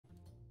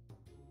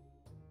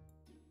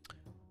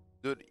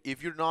Dude,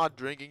 if you're not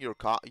drinking your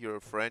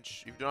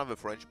French, if you don't have a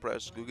French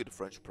press, go get a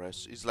French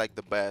press. It's like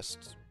the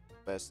best.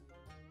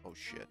 Oh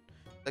shit,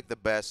 like the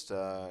best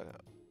way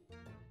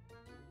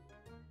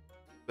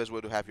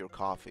to have your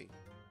coffee.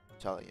 I'm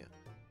telling you,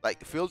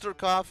 like filter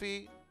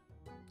coffee.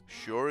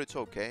 Sure, it's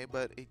okay,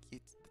 but it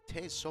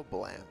tastes so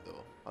bland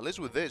though. At least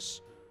with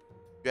this,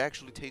 you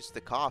actually taste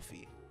the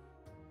coffee.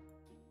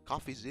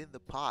 Coffee's in the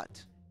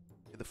pot,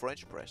 in the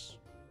French press.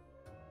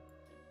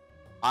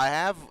 I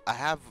have I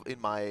have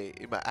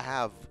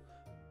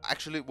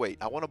actually wait.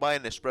 I want to buy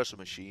an espresso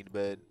machine,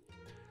 but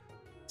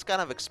it's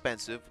kind of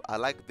expensive. I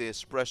like the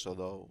espresso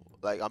though.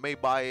 Like I may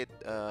buy it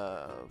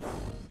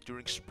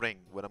during spring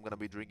when I'm gonna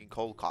be drinking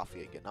cold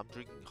coffee again. I'm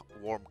drinking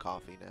warm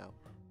coffee now,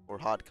 or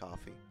hot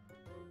coffee,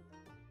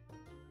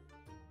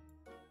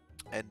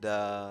 and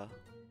I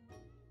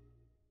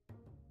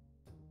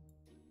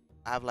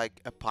have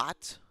like a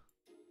pot.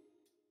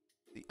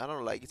 I don't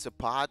know, like it's a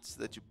pot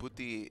that you put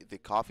the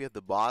coffee at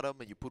the bottom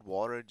and you put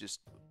water and just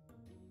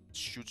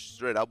shoots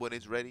straight up when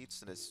it's ready.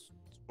 It's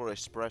for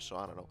espresso.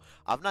 I don't know.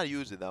 I've not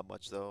used it that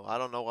much though. I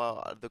don't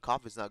know. The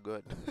coffee's not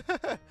good.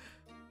 There's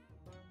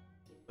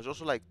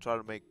also like try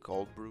to make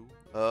cold brew.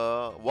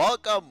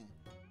 Welcome.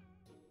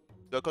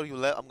 Do I call you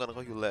Lev? I'm gonna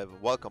call you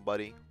Lev. Welcome,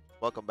 buddy.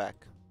 Welcome back.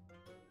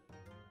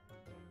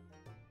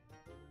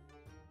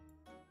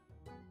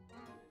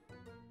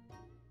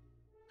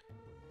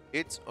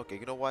 It's okay.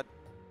 You know what?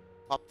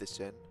 Pop this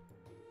in.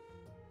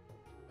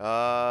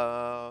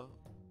 Uh,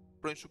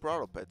 bring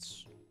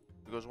superautopets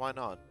because why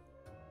not?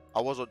 I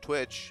was on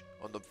Twitch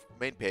on the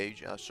main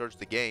page and I searched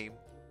the game.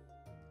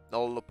 Not a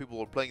lot of people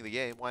were playing the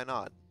game. Why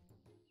not?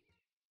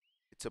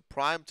 It's a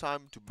prime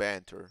time to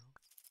banter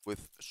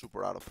with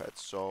superautopets.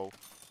 So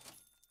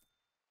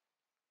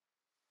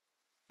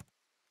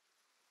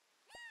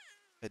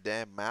a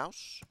damn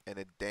mouse and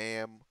a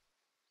damn.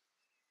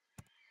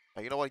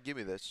 You know what? Give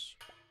me this.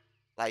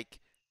 Like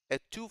a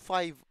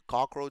 2-5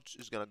 cockroach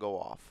is gonna go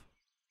off.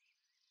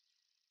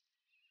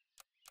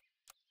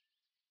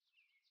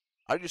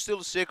 Are you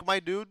still sick, my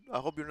dude? I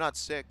hope you're not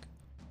sick.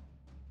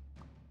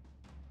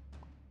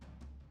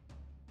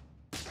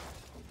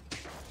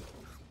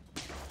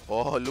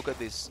 Oh, look at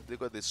this.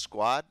 Look at this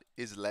squad.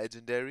 Is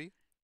legendary.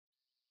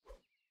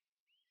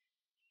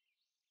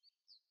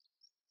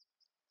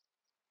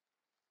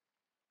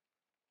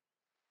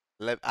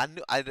 I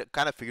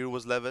kind of figured it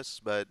was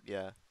Levis, but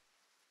yeah.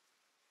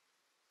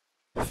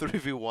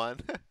 3v1.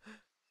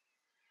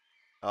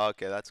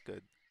 Okay, that's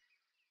good.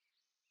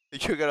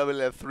 You're gonna be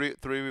like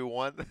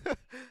 3v1?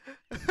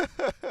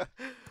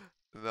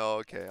 No,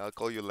 okay. I'll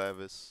call you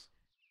Levis.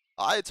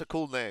 Ah, it's a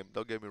cool name.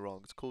 Don't get me wrong.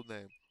 It's a cool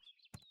name.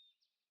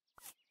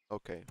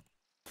 Okay.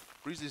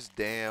 Freeze this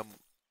damn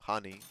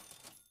honey.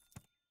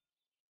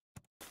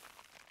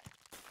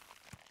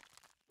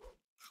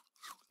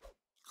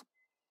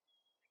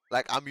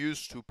 Like, I'm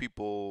used to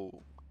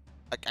people.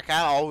 I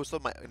kind of always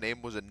thought my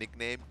name was a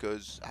nickname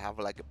because I have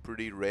like a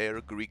pretty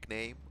rare Greek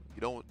name.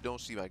 You don't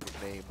see my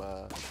name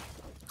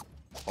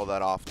all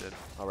that often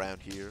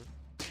around here.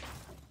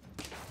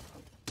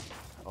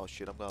 Oh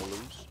shit, I'm gonna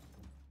lose.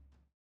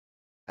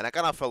 And I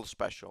kind of felt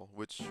special,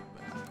 which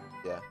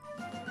yeah,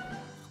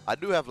 I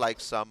do have like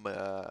some.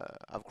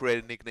 I've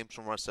created nicknames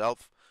for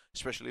myself,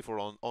 especially for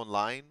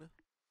online.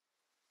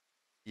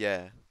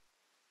 Yeah.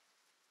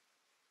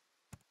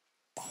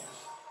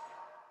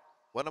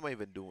 What am I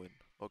even doing?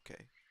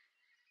 Okay.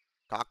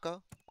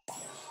 Kaka,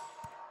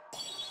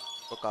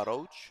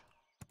 cockroach.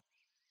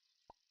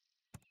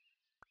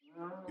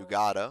 You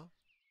gotta.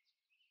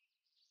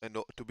 And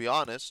to be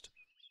honest,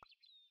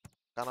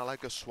 kind of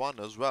like a swan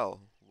as well.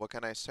 What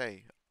can I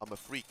say? I'm a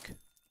freak.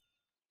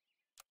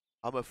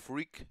 I'm a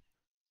freak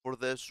for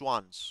the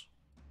swans.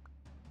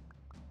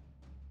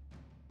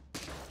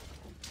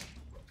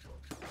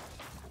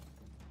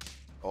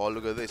 Oh,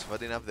 look at this. If I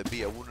didn't have the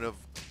B, I wouldn't have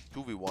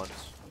 2v1s.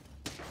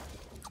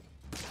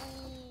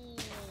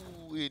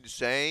 Ooh,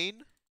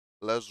 insane.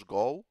 Let's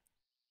go.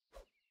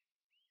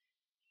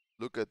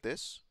 Look at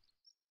this.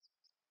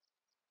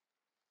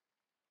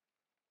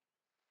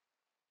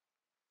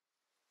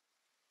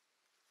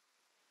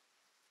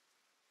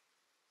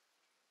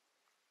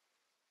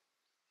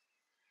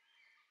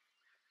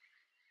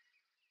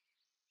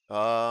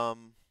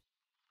 Um,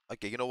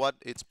 okay, you know what?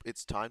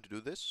 It's time to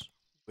do this.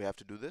 We have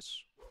to do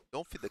this.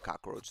 Don't feed the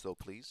cockroach though,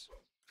 please.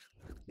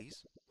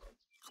 Please.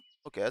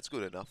 Okay, that's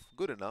good enough.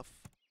 Good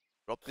enough.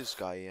 Drop this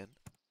guy in.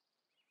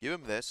 Give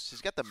him this.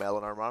 He's got the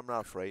melon armor. I'm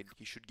not afraid.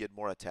 He should get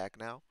more attack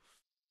now.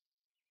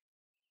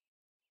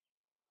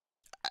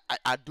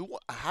 I do.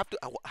 I have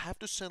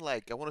to send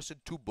like. I want to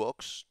send 2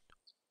 books.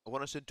 I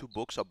want to send 2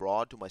 books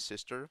abroad to my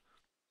sister,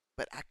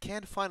 but I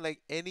can't find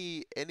like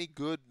any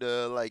good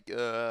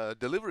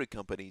delivery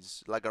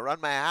companies like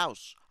around my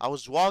house. I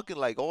was walking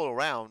like all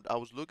around. I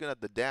was looking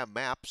at the damn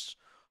maps.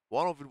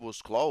 One of it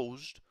was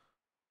closed.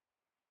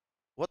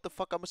 What the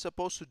fuck am I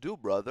supposed to do,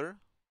 brother?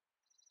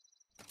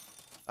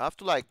 I have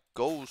to like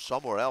go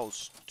somewhere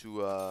else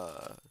to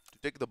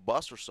take the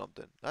bus or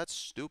something. That's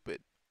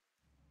stupid.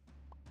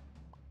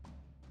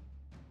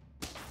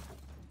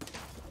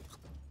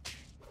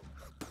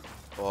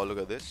 Oh, look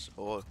at this.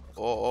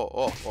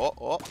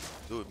 Oh.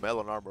 Dude,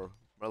 melon armor.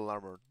 Melon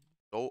armor.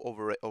 So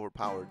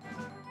overpowered.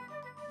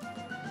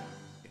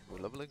 Okay, we're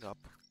leveling up.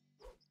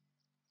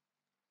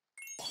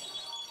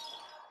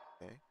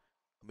 Okay.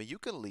 I mean, you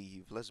can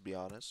leave, let's be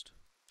honest.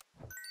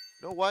 You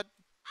know what?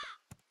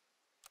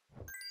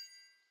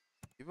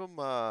 Give him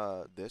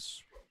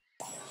this.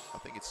 I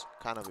think it's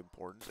kind of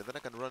important. And then I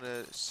can run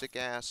a sick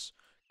ass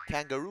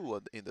kangaroo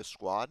in the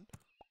squad.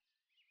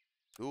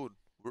 Dude,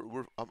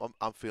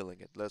 I'm feeling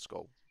it. Let's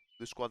go.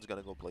 This squad's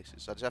gonna go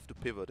places. I just have to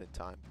pivot in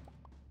time.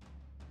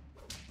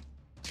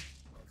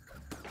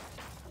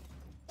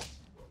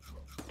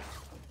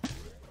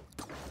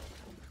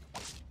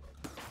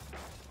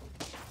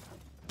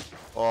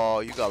 Oh,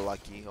 you got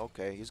lucky.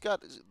 Okay, he's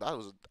got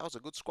that was a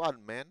good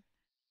squad, man.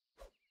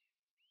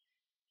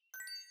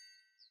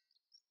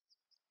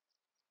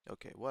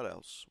 Okay, what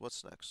else?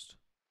 What's next?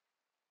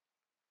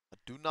 I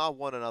do not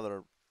want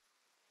another.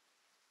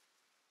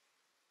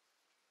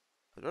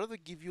 I'd rather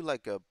give you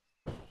like a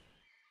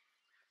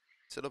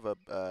instead of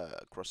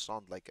a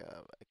croissant, like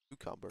a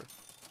cucumber.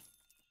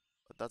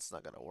 But that's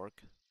not gonna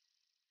work.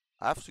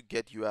 I have to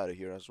get you out of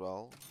here as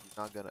well.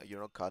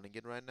 You're not cutting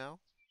it right now.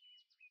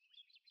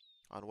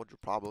 I don't know what your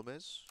problem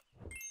is.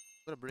 I'm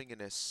gonna bring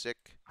in a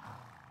sick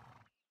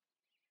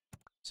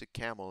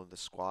camel in the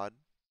squad,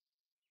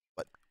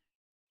 but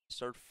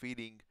start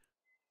feeding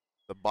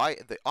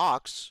the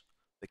ox.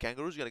 The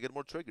kangaroo's gonna get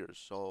more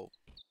triggers, so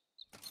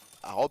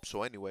I hope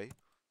so anyway.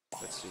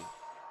 Let's see.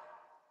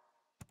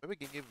 Maybe we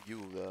can give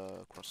you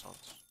the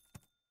croissants.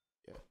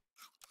 Yeah.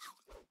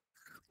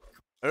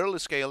 Early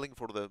scaling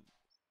for the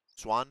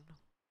swan.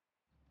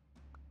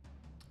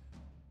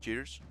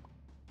 Cheers.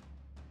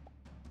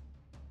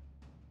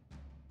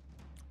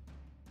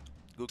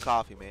 Good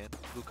coffee, man.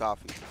 Good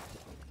coffee.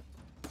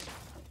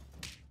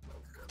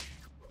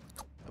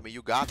 I mean,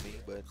 you got me,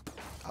 but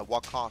at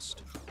what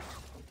cost?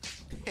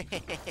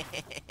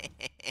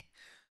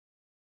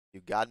 You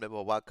got me,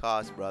 but what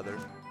cost, brother?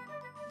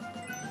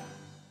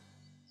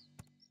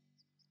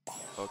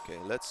 Okay,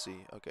 let's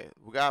see. Okay,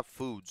 we got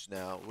foods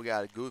now. We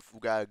got good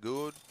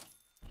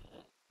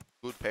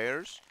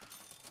pairs.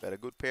 Got a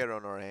good pair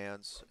on our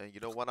hands, and you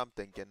know what I'm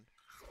thinking?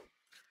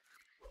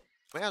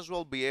 May as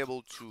well be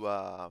able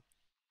to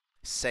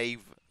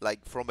save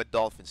like from a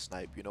dolphin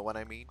snipe. You know what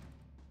I mean?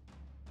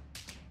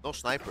 No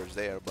snipers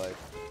there, but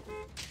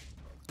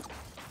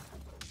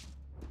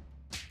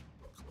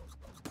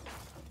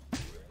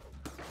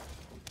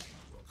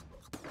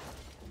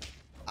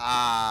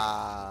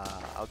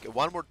okay.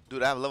 One more,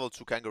 dude. I have level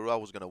 2 kangaroo. I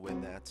was gonna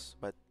win that,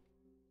 but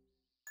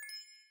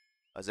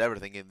as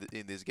everything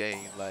in this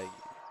game, like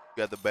you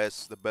got the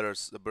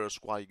better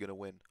squad, you're gonna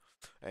win.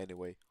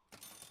 Anyway,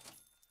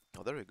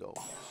 oh there we go.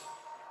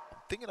 I'm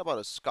thinking about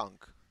a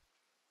skunk.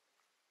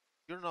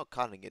 You're not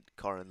cutting it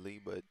currently,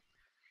 but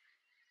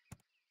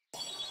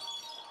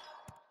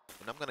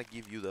and I'm gonna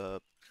give you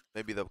the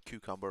maybe the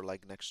cucumber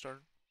like next turn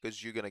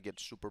because you're gonna get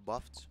super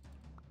buffed.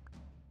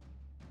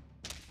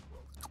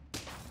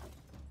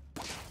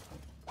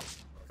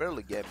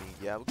 Barely get me.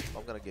 Yeah,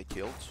 I'm gonna get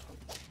killed.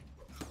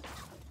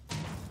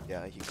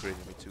 Yeah, he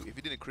critted me too. If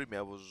he didn't crit me,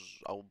 I would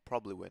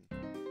probably win.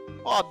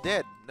 Oh, I'm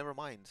dead. Never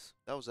mind.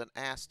 That was an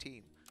ass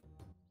team.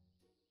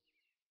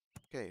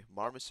 Okay,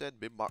 Marmy said,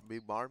 big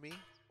Marmy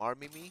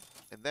me,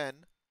 and then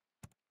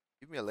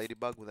give me a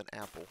ladybug with an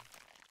apple.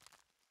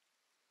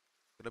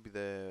 Gonna be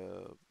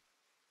the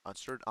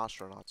uncertain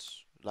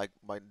astronauts, like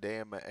my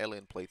damn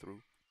alien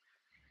playthrough.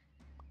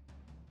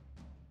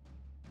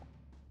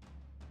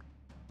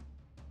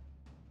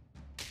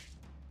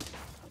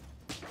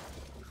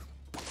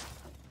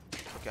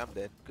 Okay, I'm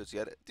dead because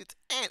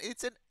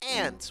it's an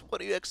ant.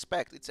 What do you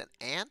expect? It's an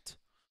ant.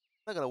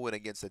 I'm not gonna win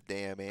against a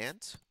damn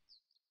ant.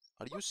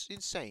 Are you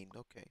insane?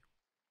 Okay,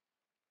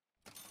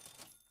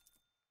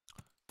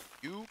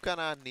 you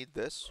kinda need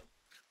this.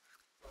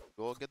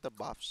 Go get the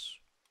buffs.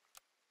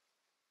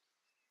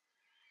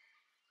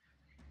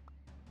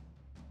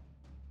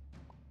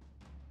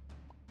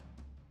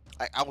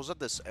 I was at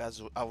this as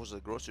I was at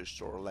the grocery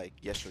store like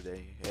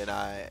yesterday, and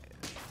I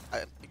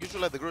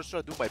usually at the grocery store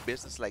I do my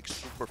business like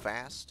super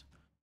fast.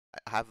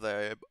 I have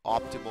the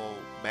optimal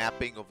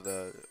mapping of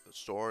the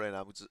store, and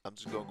I'm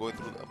just going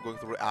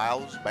through the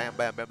aisles, bam,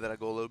 bam, bam. Then I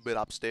go a little bit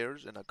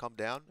upstairs, and I come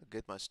down,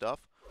 get my stuff.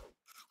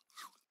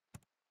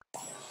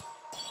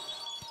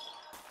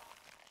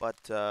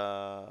 But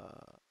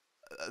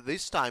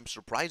this time,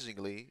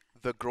 surprisingly,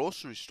 the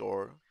grocery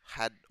store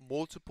had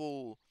uh,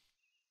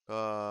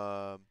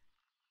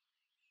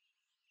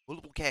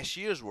 multiple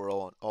cashiers were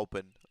on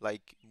open.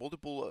 Like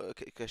multiple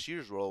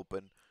cashiers were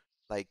open.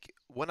 Like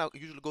when I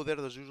usually go there,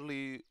 there's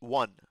usually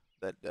one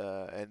that,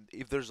 and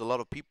if there's a lot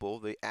of people,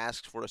 they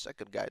ask for a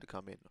second guy to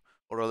come in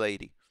or a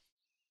lady.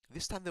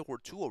 This time there were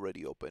two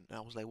already open, and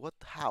I was like, "What?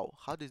 How?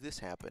 How did this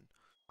happen?"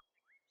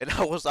 And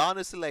I was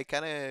honestly like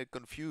kind of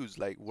confused.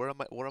 Like, Where am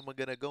I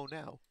gonna go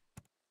now?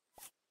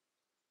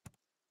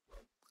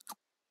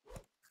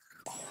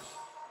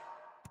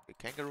 Okay,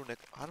 kangaroo neck.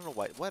 I don't know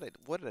why. Why did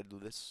I do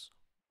this?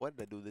 Why did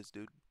I do this,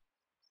 dude?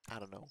 I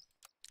don't know.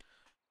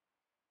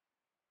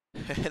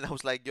 And I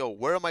was like, yo,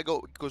 where am I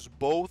going? Because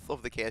both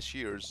of the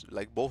cashiers,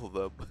 like both of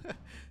them,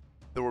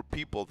 there were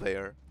people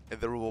there,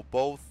 and they were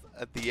both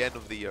at the end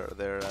of the year.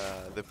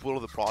 They put all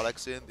the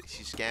products in.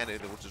 She scanned it.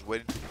 And they were just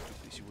waiting.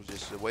 She was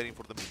just waiting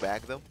for them to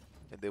bag them,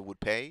 and they would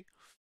pay.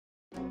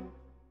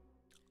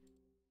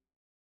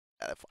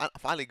 I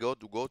finally go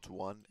to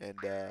one, and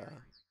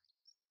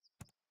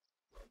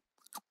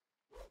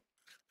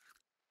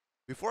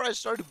before I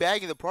started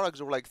bagging the products,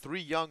 there were like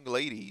three young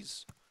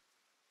ladies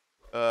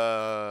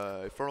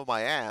in front of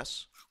my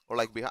ass, or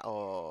like behind.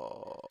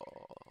 Oh,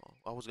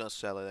 I was gonna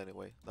sell it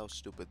anyway. That was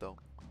stupid though.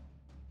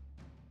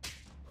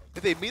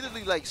 And they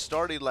immediately like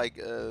started like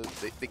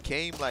they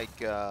came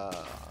like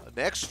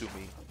next to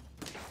me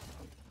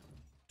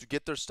to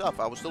get their stuff.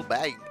 I was still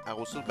bagging. I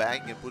was still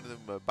bagging and putting them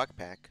in my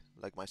backpack,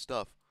 like my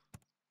stuff.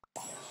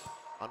 I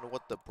don't know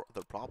what the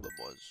problem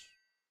was.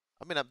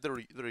 I mean,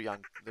 they're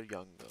young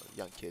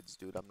kids,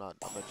 dude. I'm not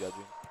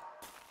judging.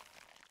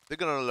 They're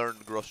gonna learn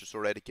grocery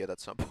store etiquette at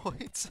some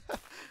point,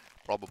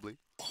 probably.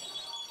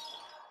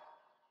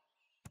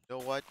 You know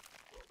what?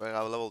 I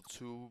got level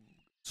 2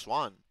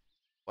 Swan.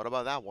 What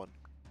about that one?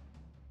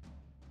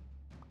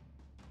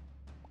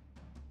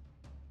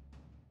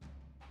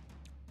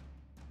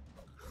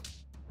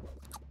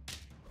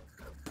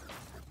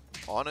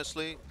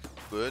 Honestly,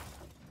 good.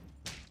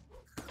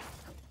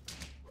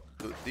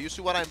 Do you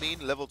see what I mean?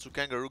 Level 2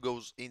 Kangaroo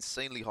goes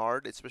insanely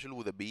hard, especially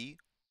with a bee.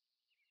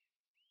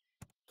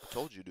 I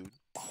told you, dude.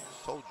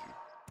 Told you.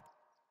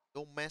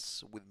 Don't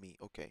mess with me.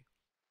 Okay.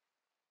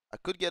 I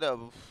could get a...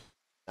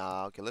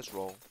 Nah, okay, let's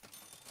roll.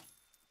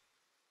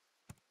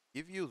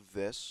 Give you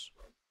this.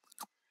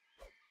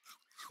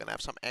 Gonna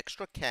have some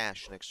extra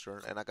cash next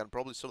turn, and I can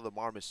probably sell the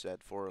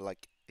Marmoset for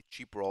like a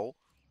cheap roll.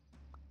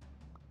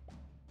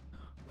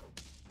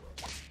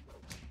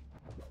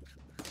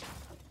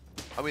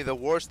 I mean, the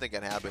worst thing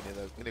can happen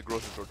in a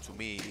grocery store to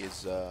me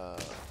is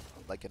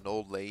like an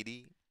old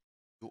lady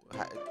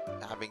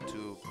having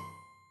to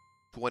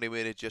 20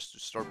 minutes just to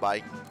start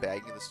bagging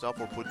the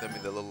stuff or putting them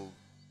in the little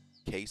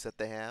case that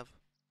they have,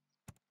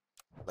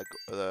 like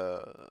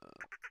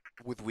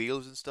with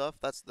wheels and stuff.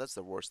 That's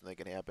the worst thing that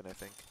can happen, I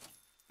think.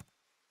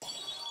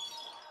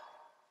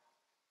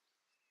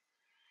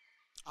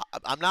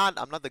 I'm not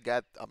the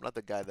guy. I'm not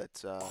the guy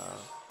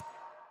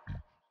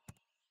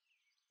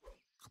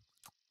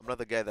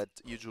that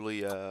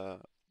usually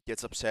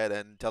gets upset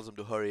and tells him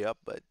to hurry up.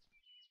 But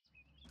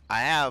I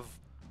have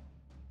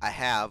I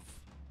have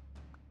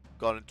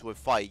got into a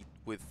fight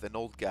with an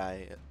old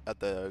guy at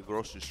the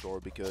grocery store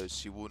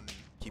because he wouldn't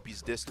keep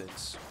his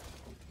distance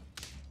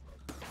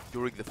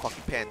during the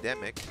fucking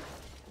pandemic.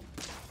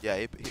 Yeah,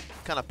 he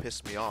kind of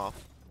pissed me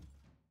off.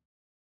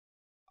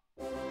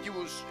 He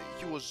was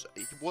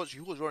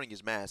wearing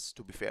his mask.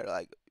 To be fair,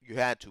 like you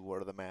had to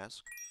wear the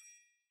mask.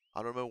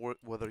 I don't remember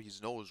whether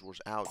his nose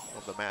was out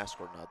of the mask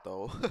or not,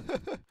 though.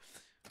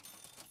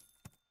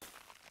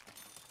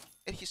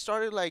 And he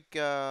started like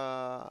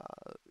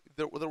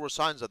there were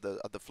signs at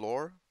the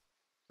floor,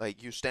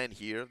 like you stand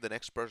here, the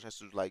next person has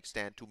to like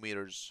stand 2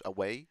 meters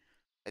away.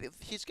 And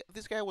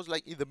this guy was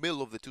like in the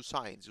middle of the two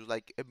signs. He was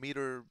like a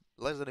meter,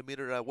 less than a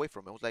meter away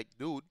from me. I was like,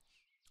 dude,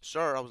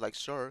 sir. I was like,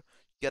 sir,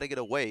 you gotta get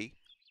away.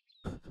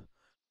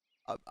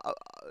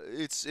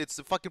 It's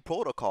the fucking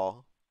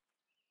protocol.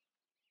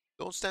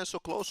 Don't stand so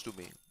close to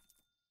me. He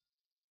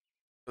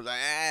was like,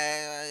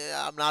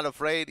 I'm not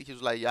afraid. He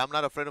was like, yeah, I'm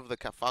not afraid of the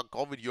fuck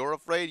COVID. You're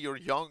afraid. You're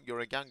young. You're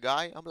a young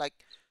guy. I'm like,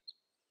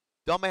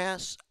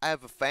 dumbass. I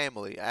have a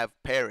family. I have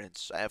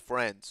parents. I have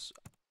friends.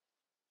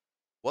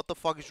 What the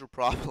fuck is your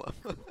problem?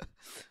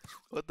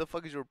 What the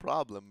fuck is your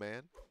problem,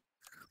 man?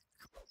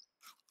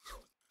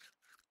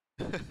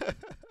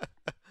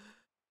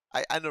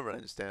 I never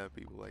understand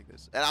people like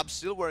this. And I'm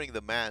still wearing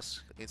the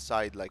mask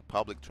inside like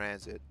public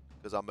transit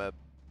because I've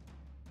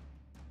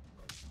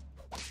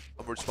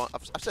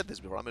said this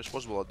before. I'm a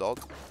responsible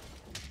adult.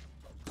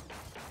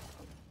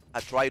 I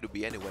try to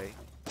be anyway.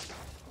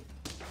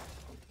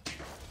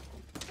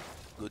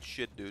 Good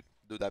shit, dude.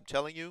 Dude, I'm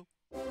telling you,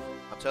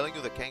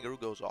 the kangaroo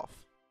goes off.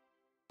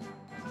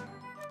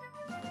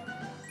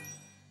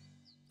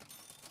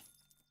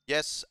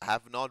 Yes, I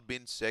have not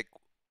been sick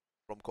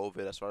from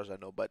COVID as far as I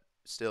know, but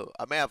still,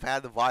 I may have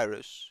had the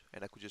virus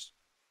and I could just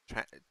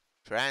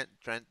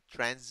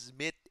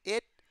transmit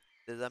it.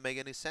 Does that make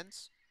any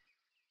sense?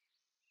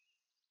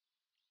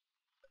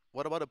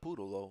 What about a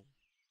poodle though?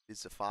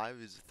 It's a 5,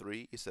 it's a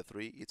 3, it's a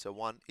 3, it's a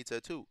 1, it's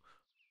a 2.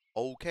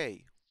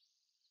 Okay.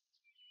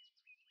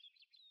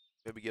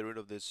 Maybe get rid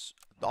of this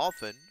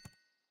dolphin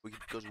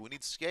because we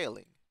need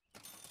scaling.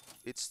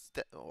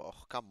 Oh,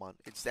 come on.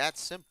 It's that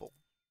simple.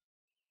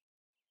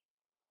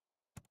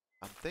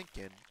 I'm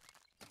thinking.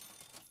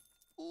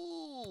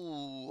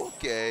 Ooh,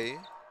 okay.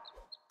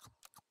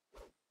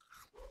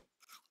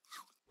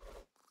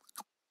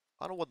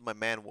 I don't know what my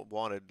man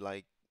wanted.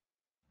 Like,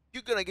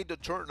 you're gonna get the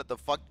turn at the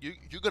fuck.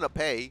 You're gonna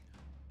pay.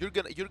 You're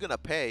gonna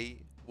pay.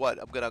 What?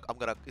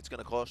 It's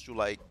gonna cost you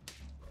like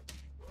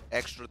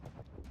extra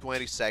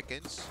 20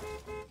 seconds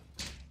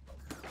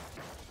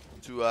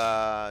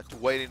to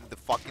wait in the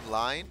fucking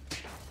line.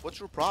 What's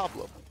your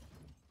problem?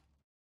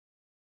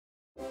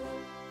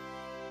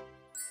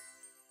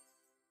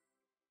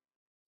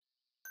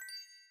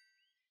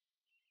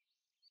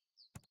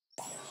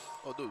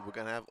 Oh, dude, we're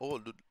gonna have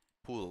dude,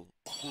 pull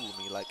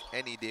me like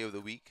any day of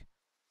the week.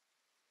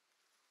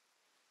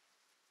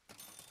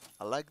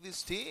 I like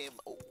this team.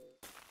 Oh.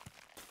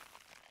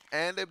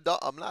 And if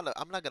I'm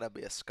not gonna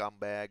be a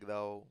scumbag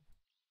though.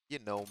 You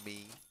know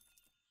me.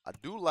 I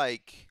do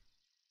like,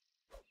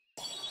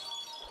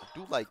 I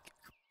do like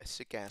a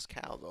sick ass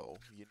cow though.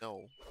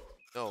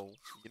 No,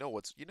 you know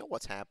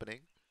what's happening.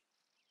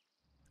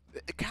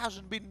 The cows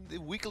have been in the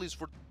weeklies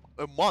for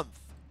a month.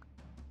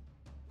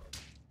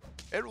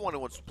 Everyone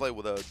wants to play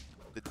with the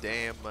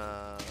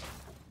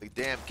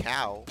damn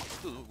cow.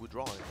 Dude, we're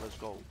drawing. Let's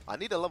go. I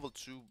need a level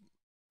 2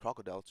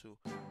 crocodile too.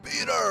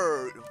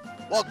 Peter,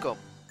 welcome.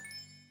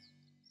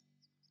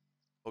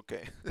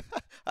 Okay,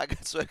 I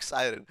got so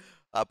excited.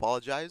 I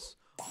apologize.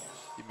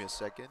 Give me a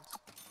second.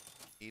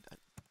 Need a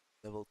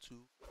level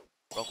 2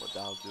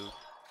 crocodile, dude.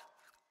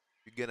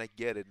 You're gonna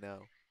get it now.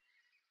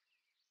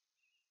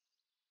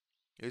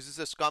 Is this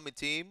a scummy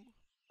team?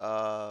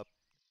 Uh,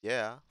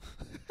 yeah.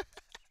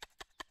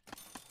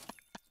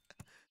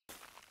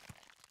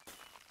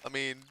 I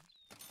mean,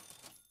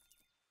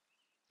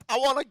 I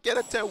want to get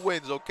a 10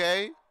 wins,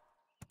 okay?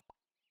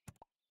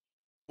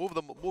 Move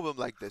them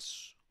like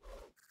this.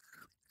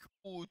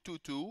 Ooh,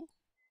 2-2.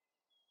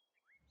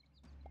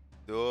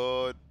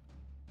 Dude.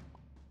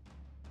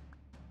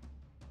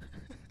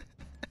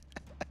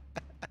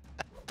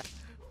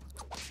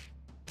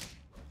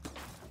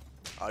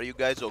 Are you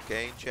guys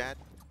okay in chat?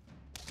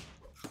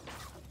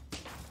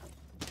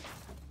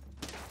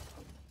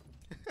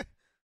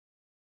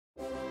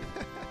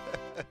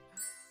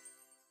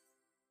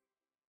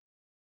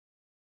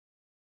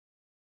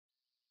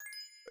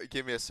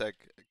 Give me a sec.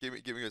 Give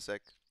me a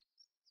sec.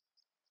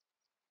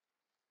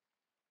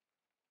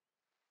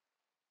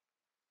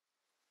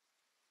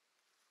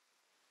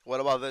 What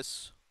about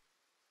this?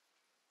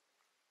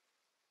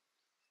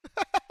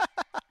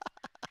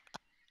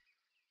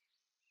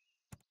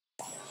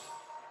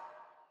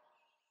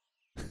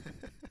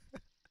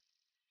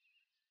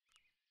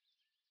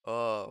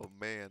 Oh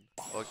man.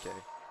 Okay.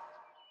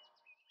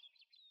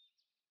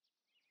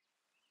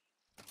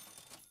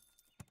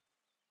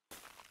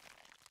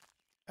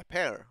 A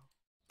pair.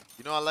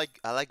 You know I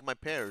like my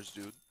pairs,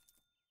 dude.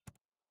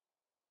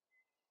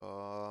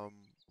 Um,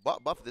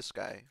 buff this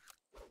guy.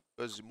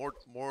 Because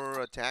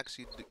more attacks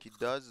he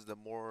does, the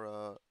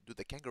more dude,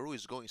 the kangaroo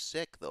is going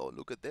sick though.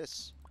 Look at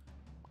this.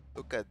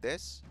 Look at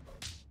this.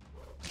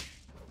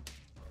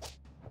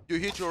 You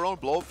hit your own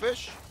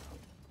blowfish?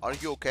 Are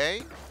you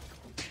okay?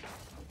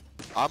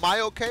 Am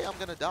I okay? I'm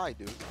gonna die,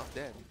 dude. I'm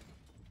dead.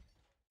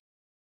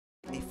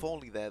 If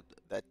only that.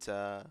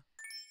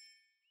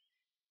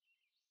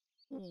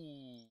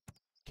 Ooh.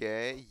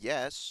 Okay.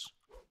 Yes.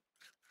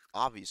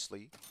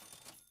 Obviously.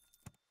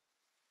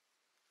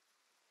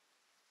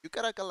 You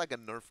gotta get like a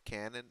Nerf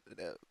cannon.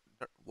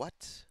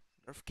 What?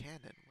 Nerf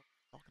cannon?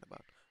 What are you talking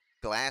about?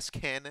 Glass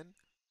cannon?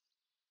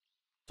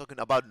 Talking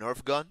about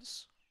Nerf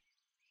guns?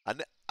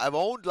 I've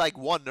owned like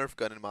one Nerf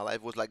gun in my life.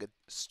 It was like a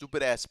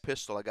stupid ass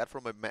pistol I got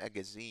from a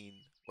magazine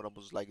when I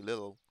was like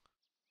little.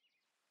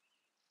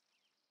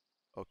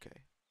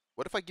 Okay.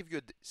 What if I give you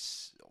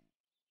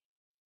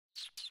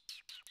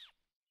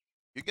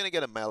you're gonna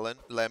get a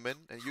lemon,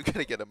 and you're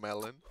gonna get a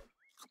melon.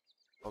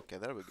 Okay,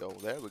 there we go.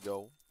 There we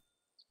go.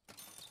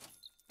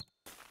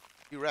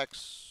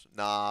 T-Rex.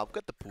 Nah, I've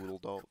got the poodle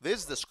though. This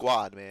is the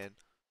squad, man.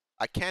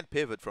 I can't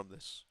pivot from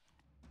this.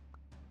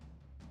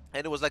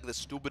 And it was like the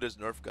stupidest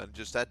Nerf gun.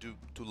 Just had to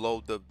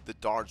load the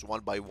darts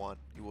one by one.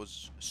 It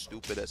was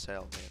stupid as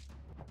hell, man.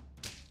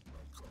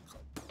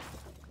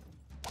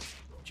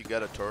 You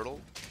got a turtle?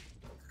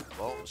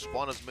 Well,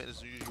 spawn as many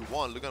as you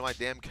want. Look at my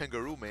damn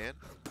kangaroo, man.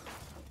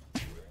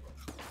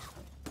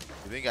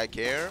 You think I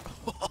care?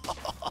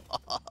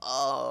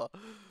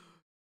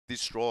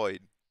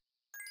 Destroyed.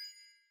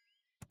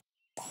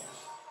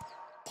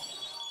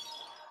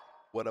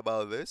 What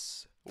about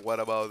this? What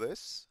about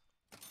this?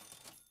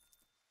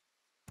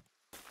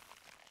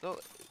 No,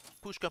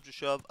 push comes to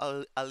shove,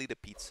 I'll eat a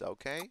pizza,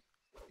 okay?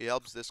 It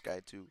helps this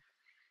guy too.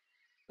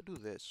 I'll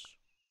do this.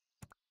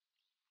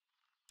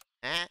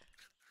 Eh?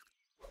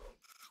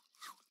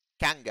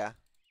 Kanga.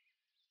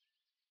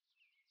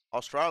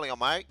 Australia,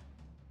 mate.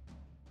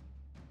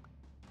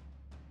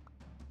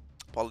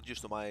 Apologies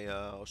to my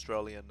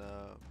Australian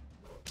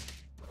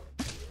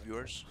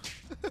viewers.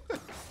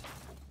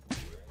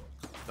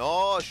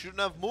 No, I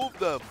shouldn't have moved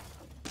them.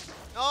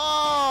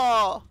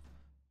 No!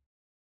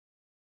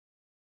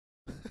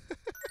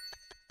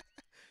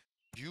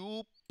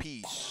 You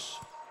piece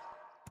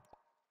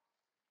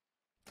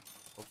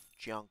of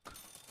junk.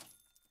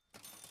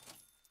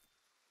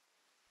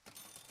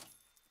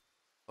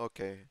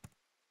 Okay.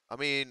 I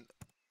mean,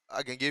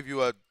 I can give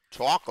you a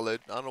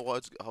chocolate. I don't know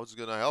how it's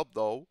gonna help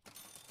though.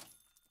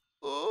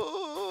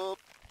 Uh,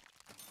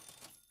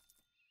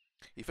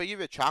 if I give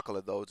you a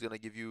chocolate though, it's gonna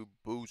give you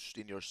boost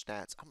in your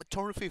stats. I'm a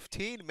turn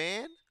 15,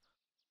 man.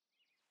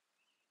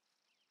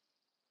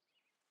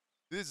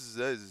 This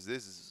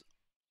is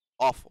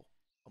awful.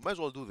 I might as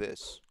well do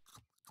this.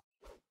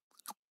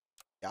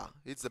 Yeah,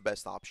 it's the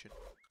best option.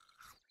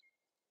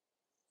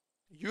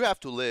 You have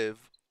to live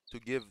to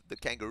give the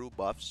kangaroo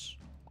buffs.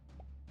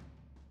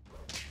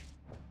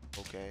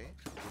 Okay,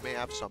 we may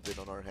have something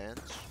on our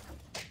hands.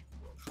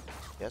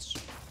 Yes.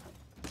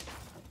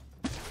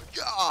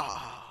 Yeah!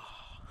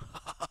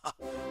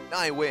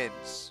 9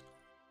 wins.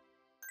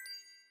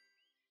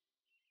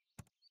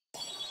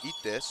 Eat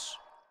this.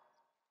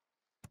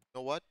 You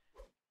know what?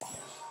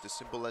 It's as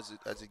simple as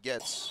it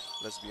gets.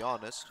 Let's be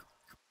honest.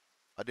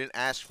 I didn't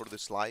ask for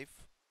this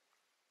life.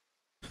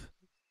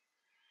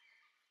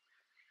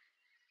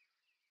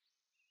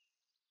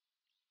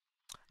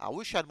 I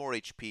wish I had more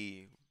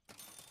HP.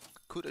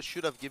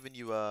 Should have given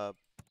you a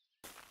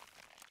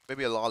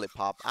maybe a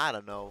lollipop. I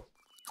don't know.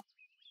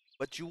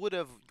 But you would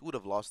have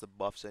lost the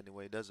buffs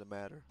anyway. It doesn't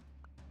matter.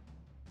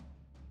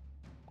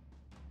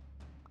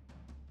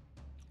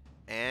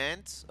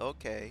 And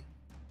okay,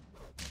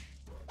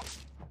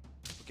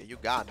 okay, you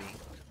got me.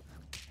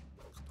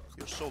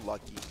 You're so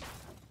lucky.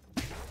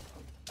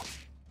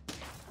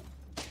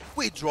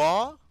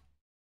 Withdraw.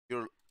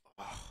 You're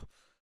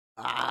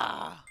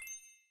ah.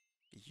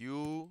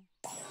 You.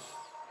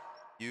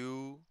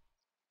 You.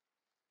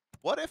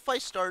 What if I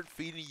start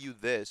feeding you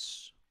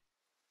this?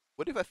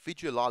 What if I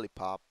feed you a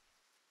lollipop?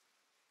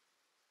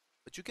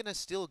 But you can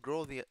still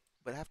grow the.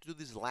 But I have to do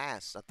this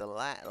last at the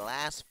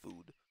last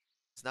food.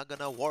 It's not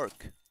gonna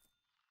work,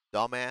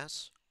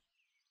 dumbass.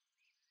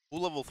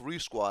 Full level 3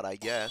 squad, I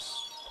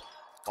guess.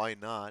 Why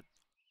not?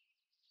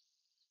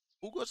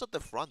 Who goes at the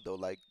front though?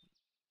 Like,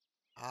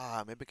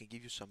 maybe I can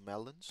give you some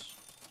melons.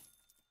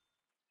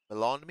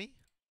 Melon me?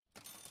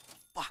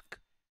 Fuck.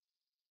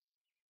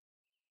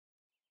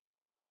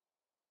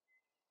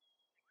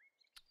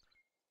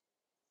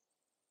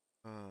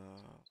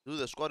 Dude,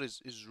 the squad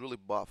is really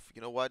buff.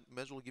 You know what?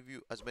 May as well give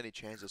you as many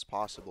chances as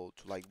possible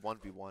to like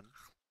 1v1.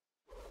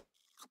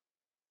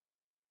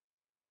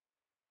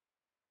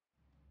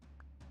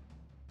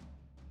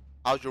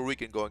 How's your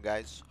weekend going,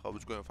 guys? Hope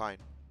it's going fine.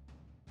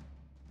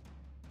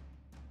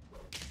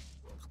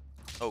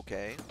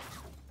 Okay.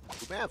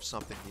 We may have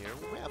something here.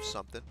 We may have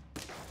something.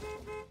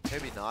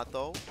 Maybe not,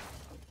 though.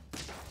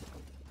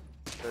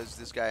 Because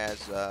this guy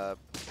has,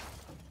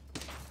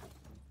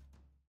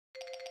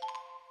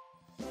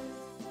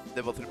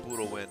 level 3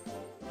 poodle win.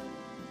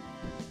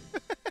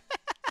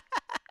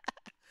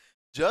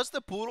 Just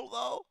the poodle,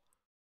 though?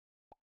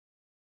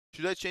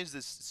 Should I change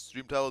this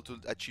stream title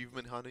to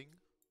achievement hunting?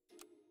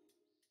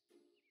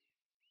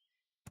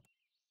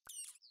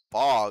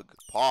 Pog.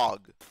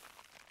 Pog.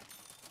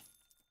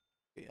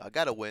 Okay, I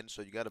gotta win,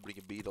 so you gotta bring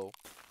a beetle.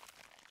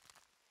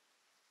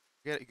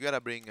 You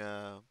gotta bring,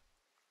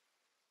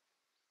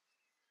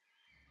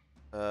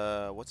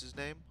 what's his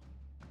name?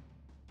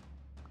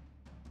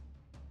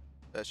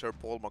 Sir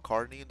Paul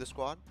McCartney in the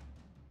squad.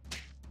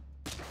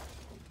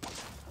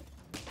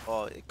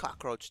 Oh,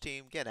 cockroach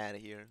team, get out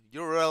of here.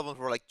 You're relevant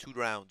for like 2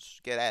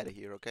 rounds. Get out of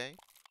here, okay?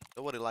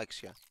 Nobody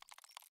likes you.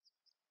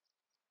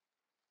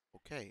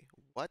 Okay,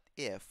 what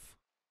if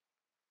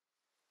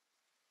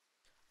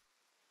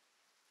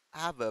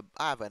I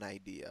have an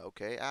idea,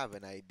 okay? I have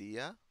an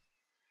idea.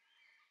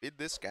 Beat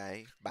this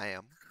guy,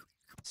 bam.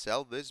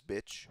 Sell this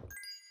bitch.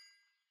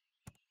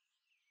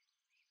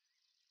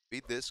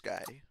 Beat this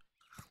guy.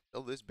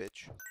 Sell this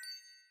bitch.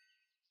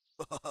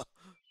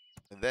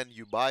 And then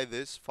you buy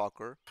this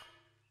fucker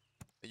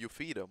and you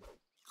feed him.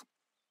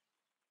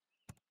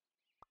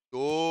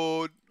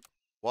 Good.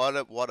 What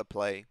a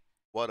play.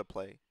 What a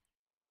play.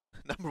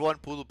 Number 1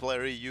 poodle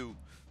player EU.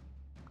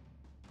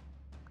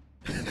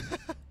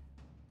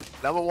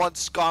 Number 1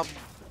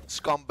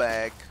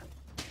 scumbag.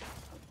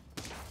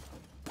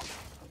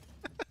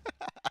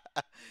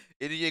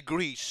 In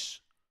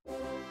Greece.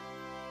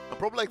 I'm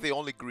probably like the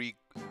only Greek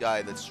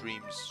guy that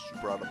streams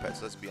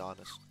superautopets, let's be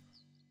honest.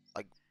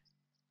 Like,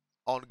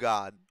 on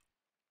God.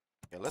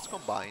 Okay, let's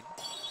combine.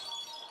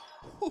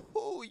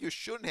 You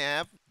shouldn't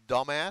have,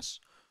 dumbass.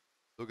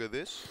 Look at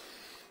this.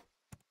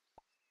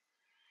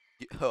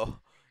 Oh,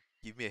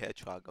 give me a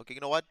hedgehog. Okay,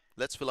 you know what?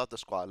 Let's fill out the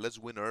squad. Let's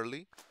win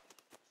early.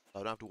 I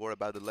don't have to worry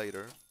about it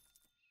later.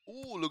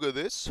 Ooh, look at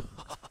this.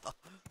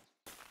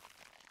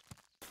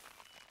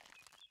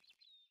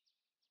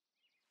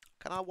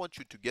 Can I want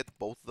you to get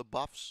both the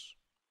buffs?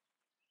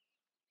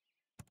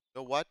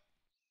 You know what?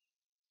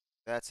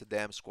 That's a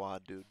damn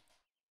squad, dude.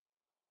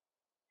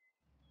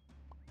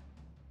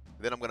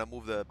 Then I'm gonna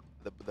move the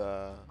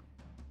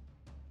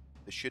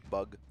shit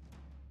bug.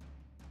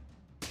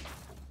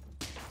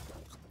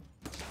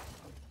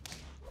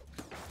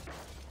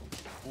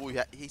 Ooh,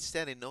 yeah, he's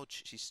standing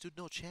he stood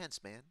no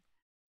chance, man.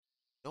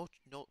 No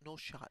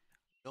shot.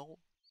 No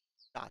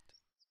shot.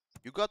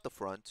 You got the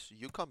front.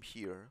 You come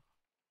here.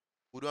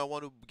 Who do I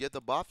want to get the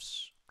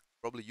buffs?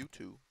 Probably you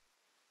two.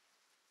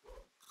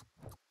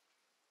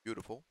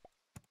 Beautiful.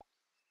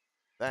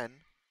 Then,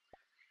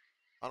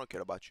 I don't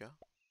care about you.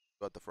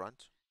 Go at the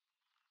front.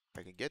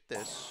 I can get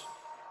this.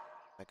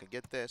 I can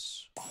get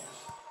this.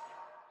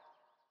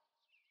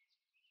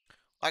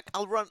 Like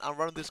I'll run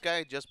this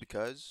guy just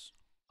because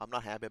I'm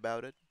not happy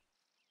about it.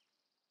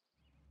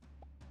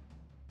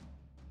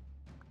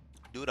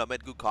 Dude, I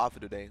made good coffee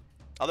today.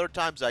 Other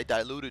times I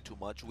dilute it too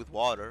much with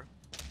water,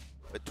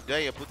 but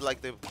today I put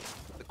like the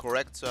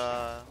correct.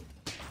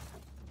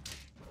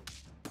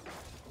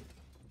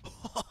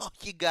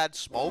 He got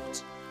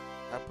smoked.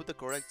 I put the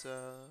correct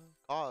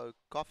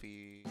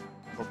coffee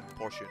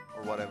proportion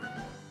or whatever.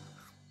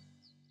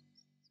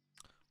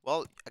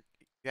 Well,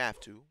 you have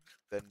to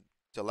then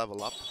to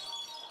level up.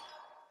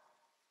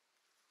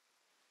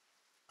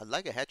 I'd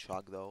like a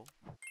hedgehog though.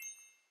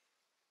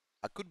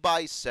 I could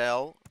buy,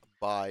 sell,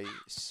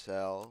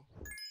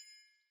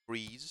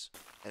 freeze,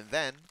 and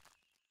then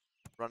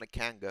run a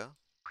Kanga.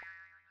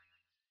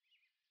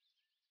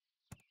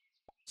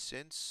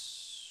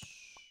 Since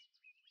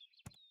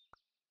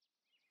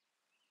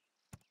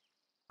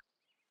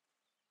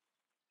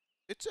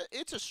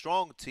it's a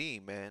strong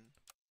team, man.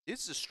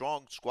 It's a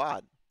strong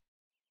squad.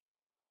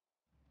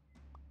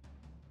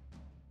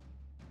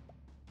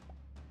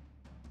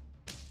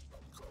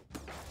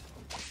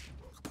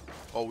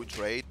 Oh, we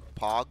trade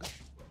Pog.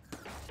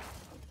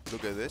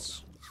 Look at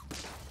this.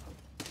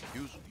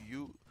 You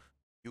you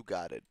you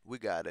got it. We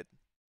got it.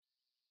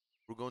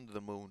 We're going to the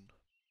moon.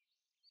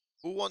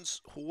 Who wants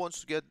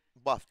to get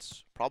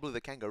buffed? Probably the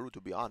kangaroo, to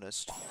be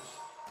honest.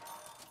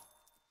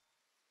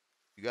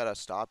 You gotta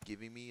stop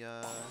giving me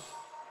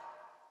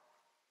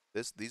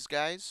these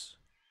guys.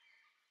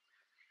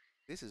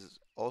 This is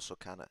also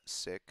kind of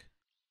sick.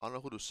 I don't know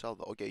who to sell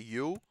though. Okay,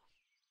 you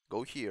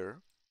go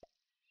here.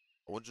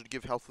 I want you to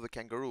give health to the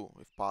kangaroo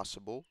if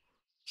possible.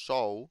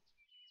 So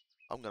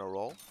I'm gonna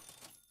roll.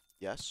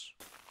 Yes.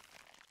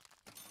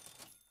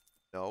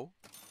 No.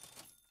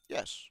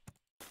 Yes.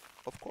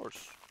 Of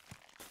course.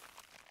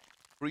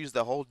 Freeze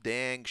the whole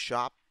dang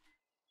shop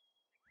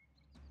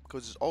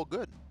because it's all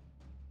good.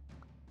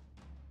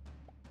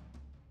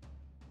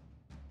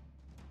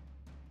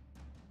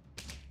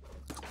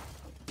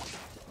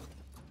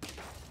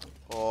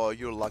 Oh,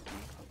 you're lucky.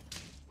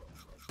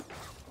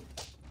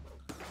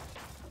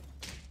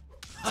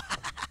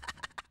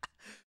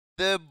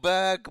 The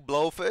back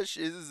blowfish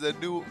is the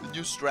new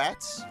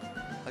strats.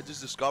 I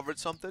just discovered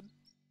something.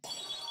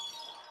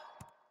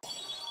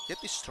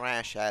 Get this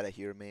trash out of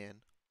here,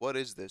 man. What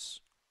is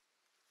this?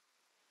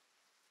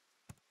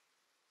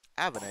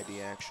 I have an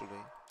idea actually.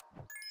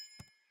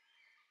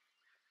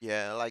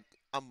 Yeah, like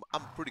I'm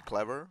pretty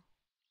clever.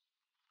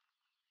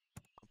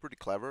 I'm pretty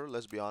clever,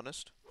 let's be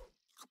honest.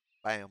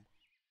 Bam.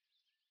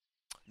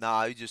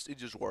 Nah, it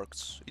just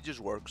works. It just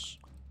works.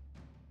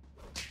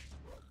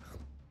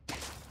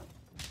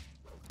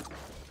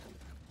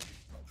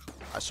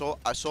 I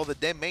saw the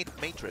damn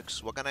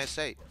Matrix. What can I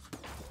say?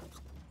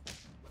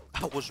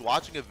 I was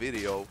watching a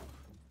video.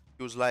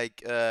 It was like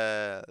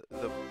the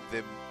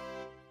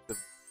the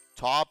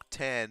top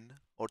 10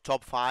 or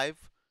top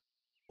 5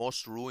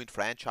 most ruined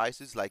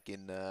franchises, like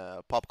in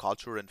pop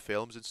culture and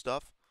films and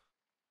stuff.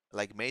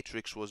 Like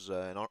Matrix was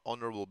an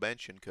honorable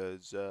mention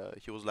because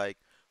he was like,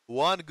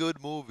 one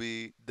good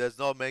movie does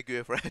not make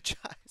you a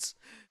franchise.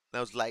 And I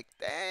was like,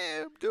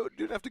 damn, dude,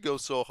 you don't have to go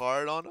so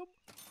hard on him.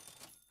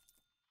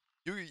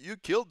 You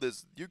killed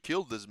this. You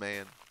killed this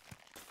man.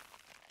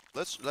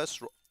 Let's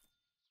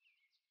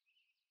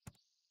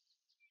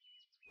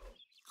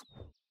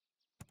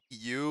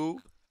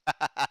you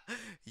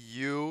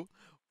you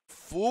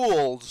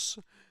fools.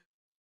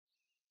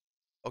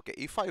 Okay,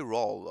 if I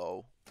roll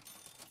though,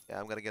 yeah,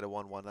 I'm gonna get a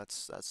 1-1.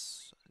 That's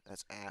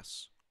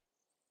ass.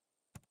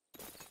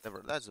 Never.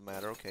 That doesn't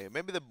matter. Okay,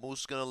 maybe the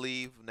moose gonna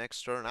leave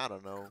next turn. I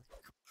don't know.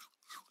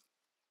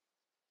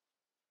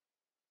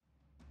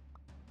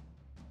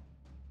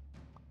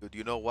 Dude,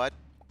 you know what?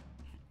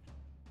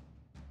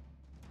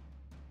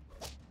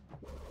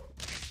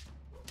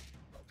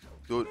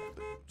 Dude,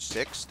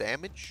 6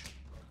 damage?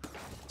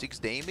 6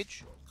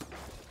 damage?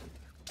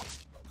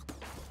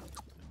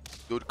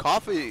 Dude,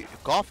 coffee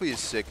is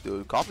sick,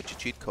 dude. Coffee's a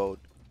cheat code.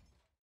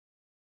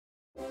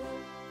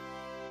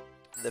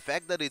 The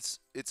fact that it's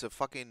a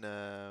fucking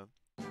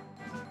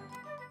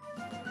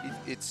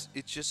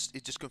it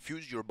just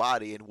confuses your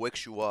body and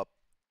wakes you up.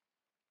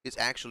 It's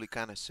actually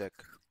kind of sick.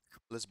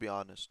 Let's be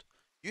honest.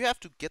 You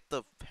have to get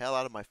the hell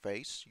out of my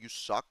face. You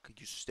suck.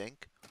 You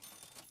stink.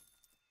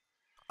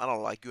 I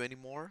don't like you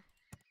anymore.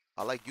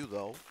 I like you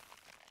though.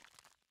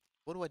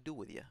 What do I do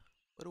with you?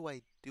 What do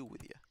I do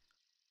with you?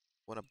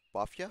 Wanna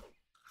buff you?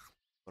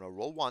 Gonna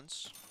roll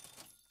once.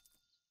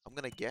 I'm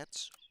gonna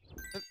get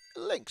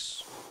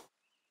links.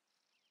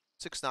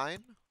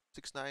 6-9.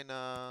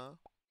 6-9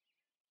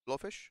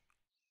 blowfish.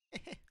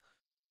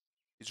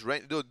 It's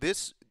rain, dude.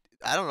 This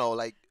I don't know.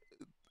 Like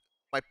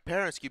my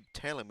parents keep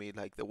telling me,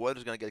 like the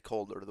weather's gonna get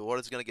colder. The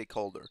weather's gonna get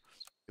colder,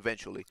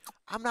 eventually.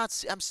 I'm not.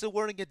 I'm still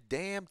wearing a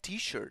damn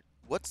T-shirt.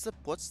 What's the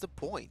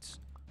point?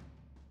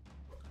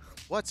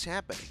 What's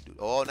happening, dude?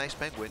 Oh, nice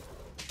penguin.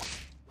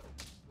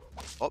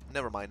 Oh,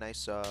 never mind.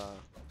 Nice. Yeah,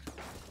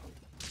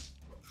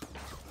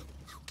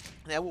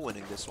 we're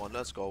winning this one.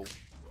 Let's go.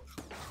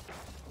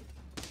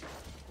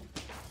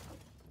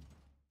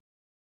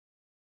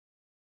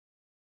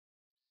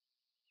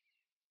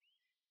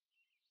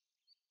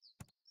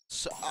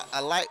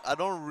 I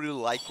don't really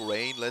like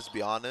rain, let's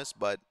be honest,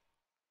 but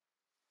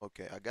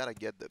okay, I gotta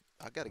get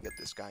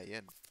this guy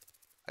in.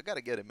 I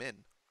gotta get him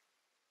in.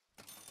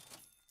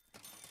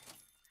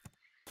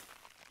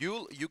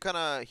 You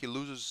kinda he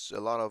loses a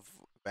lot of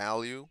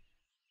value.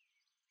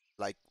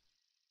 Like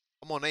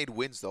I'm on 8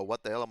 wins though.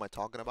 What the hell am I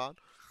talking about?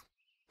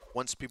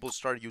 Once people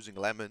start using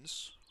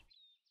lemons.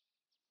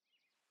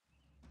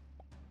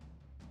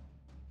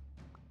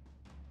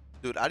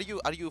 Dude, are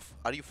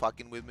you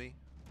fucking with me?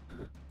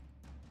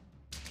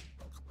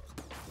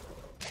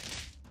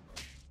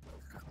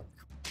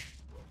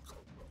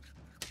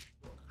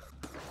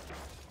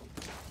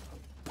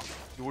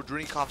 You were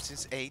drinking coffee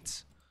since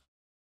 8?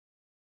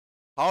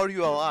 How are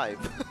you alive?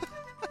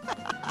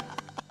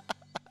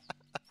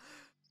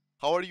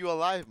 How are you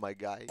alive, my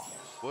guy?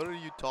 What are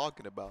you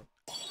talking about?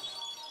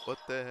 What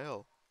the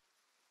hell?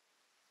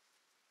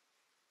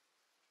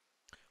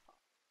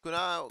 Could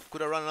I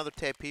run another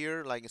tape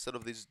here, like instead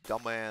of this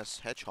dumbass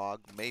hedgehog,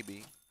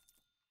 maybe?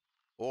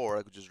 Or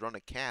I could just run a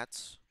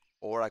cat,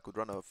 or I could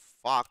run a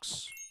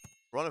fox.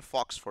 Run a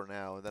fox for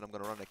now, and then I'm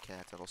gonna run a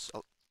cat, and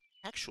I'll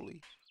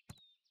actually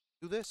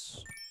do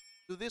this.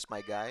 Do this,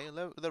 my guy.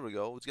 There we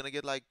go. It's gonna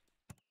get like,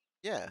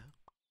 yeah.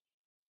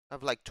 I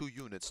have like 2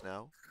 units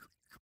now.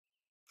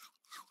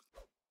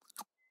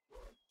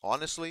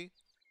 Honestly,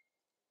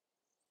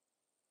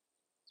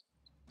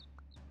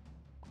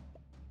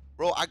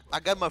 bro, I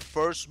got my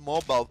first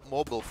mobile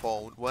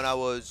phone when I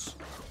was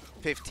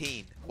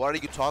 15. What are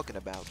you talking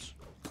about?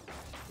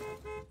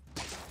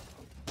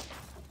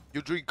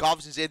 You drink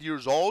coffee since 8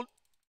 years old?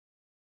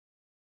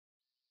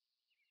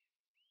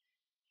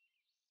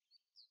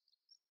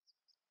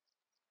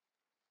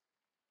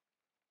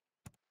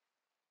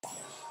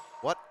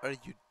 What are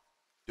you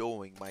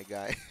doing, my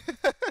guy?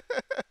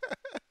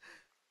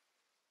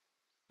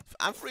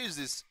 I'm freeze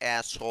this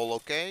asshole,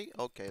 okay?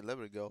 Okay, there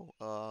we go.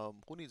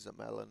 Who needs a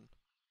melon?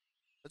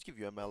 Let's give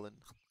you a melon.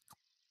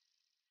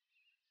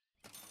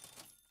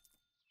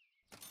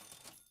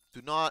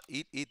 Do not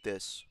eat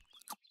this.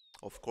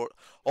 Of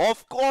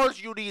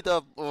course you need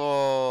a.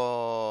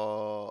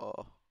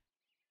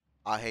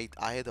 I hate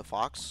the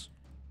fox.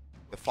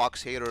 The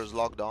fox hater is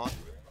logged on,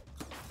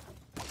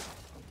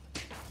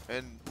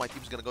 and my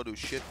team's gonna go do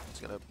shit. It's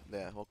gonna,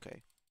 yeah,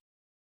 okay.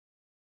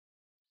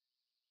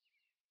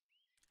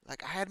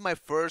 Like I had my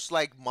first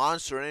like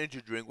Monster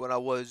energy drink when I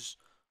was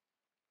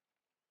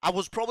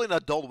probably an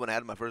adult when I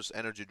had my first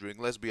energy drink.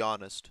 Let's be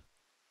honest.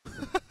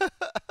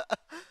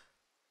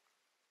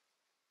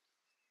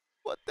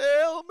 What the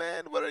hell,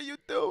 man? What are you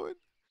doing?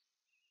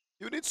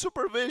 You need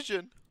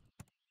supervision.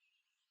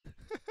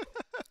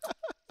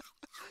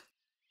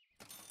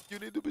 You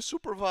need to be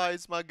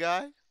supervised, my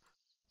guy.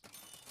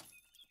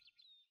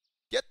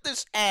 Get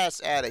this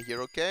ass out of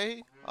here,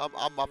 okay?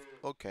 I'm up.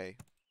 Okay.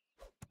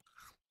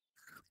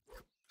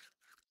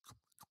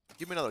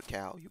 Give me another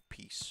cow, you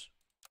piece.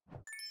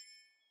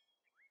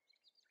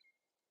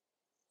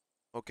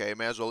 Okay,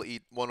 may as well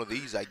eat one of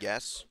these, I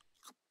guess.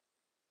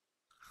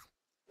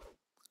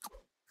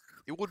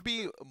 It would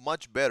be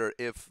much better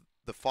if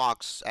the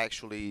fox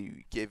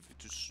actually gave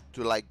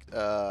to like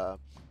a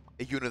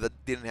unit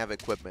that didn't have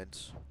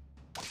equipment.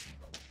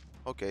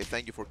 Okay,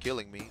 thank you for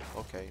killing me.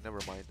 Okay, never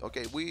mind.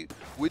 Okay, we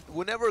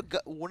never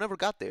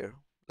got there.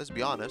 Let's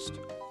be honest.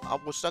 I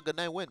was stuck at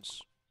 9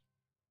 wins.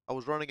 I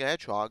was running a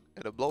hedgehog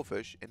and a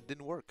blowfish and it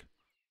didn't work.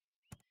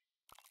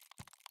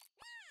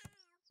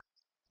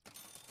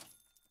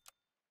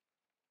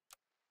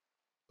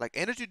 Like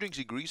energy drinks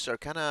in Greece are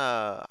kind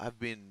of have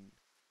been.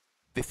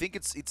 They think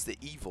it's the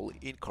evil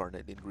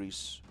incarnate in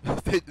Greece.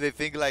 They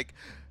think like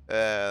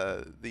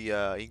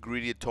the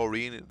ingredient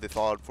taurine they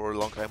thought for a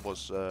long time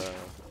was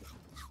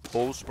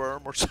bull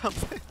sperm or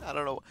something. I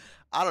don't know.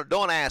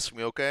 Don't ask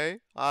me, okay?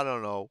 I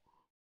don't know.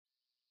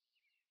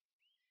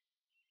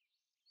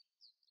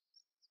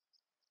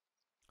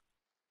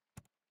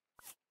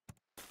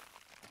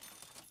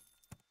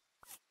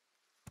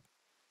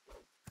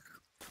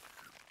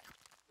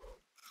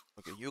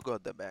 Okay, you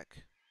got the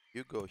back.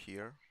 You go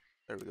here.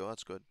 There we go.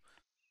 That's good.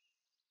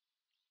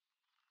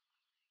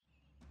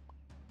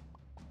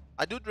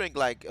 I do drink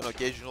like an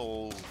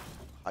occasional.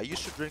 I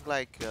used to drink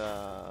like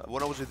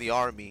when I was in the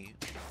army.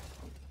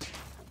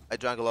 I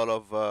drank a lot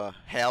of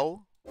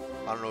Hell.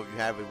 I don't know if you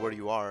have it where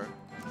you are.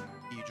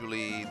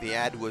 Usually the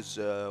ad was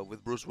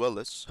with Bruce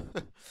Willis.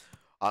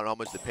 I don't know how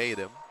much they paid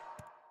him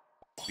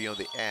to be on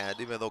the ad,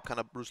 even though kind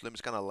of Bruce Lim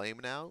is kind of lame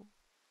now.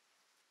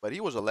 But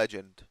he was a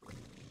legend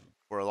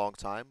for a long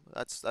time.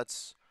 That's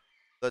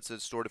a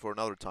story for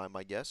another time,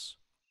 I guess.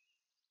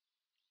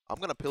 I'm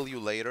gonna pill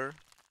you later.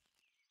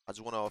 I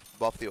just wanna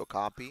buff the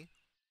Okapi.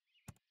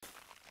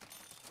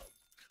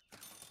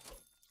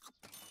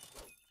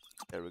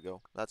 There we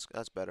go. That's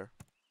better.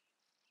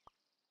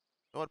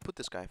 You know what? Put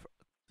this guy at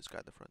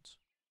the front.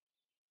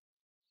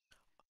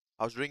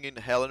 I was drinking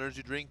Hell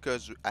Energy drink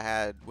because we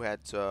had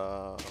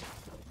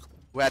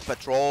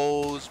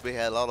patrols. We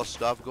had a lot of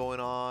stuff going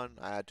on.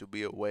 I had to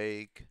be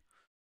awake.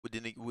 We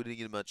didn't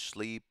get much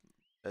sleep,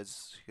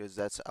 as because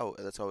that's how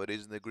it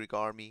is in the Greek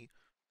army.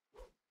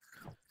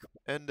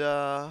 And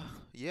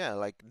yeah,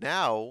 like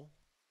now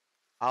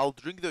I'll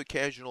drink the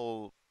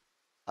occasional.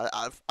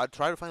 I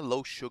try to find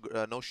low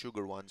sugar, no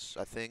sugar ones.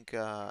 I think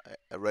a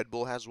Red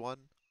Bull has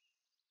one,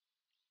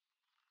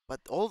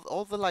 but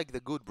all the like the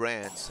good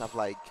brands have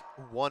like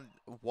one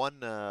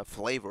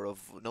flavor of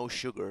no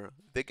sugar.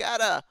 They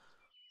gotta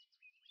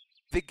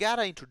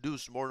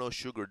introduce more no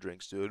sugar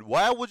drinks, dude.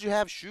 Why would you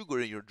have sugar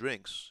in your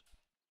drinks?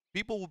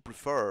 People would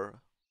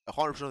prefer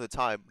 100% of the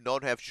time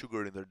not have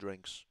sugar in their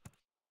drinks.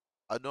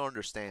 I don't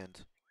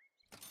understand.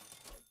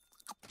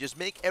 Just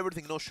make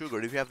everything no sugar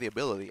if you have the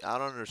ability. I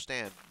don't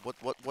understand.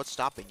 What's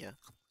stopping you?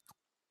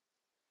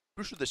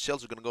 Pretty sure the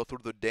sales are gonna go through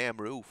the damn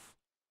roof.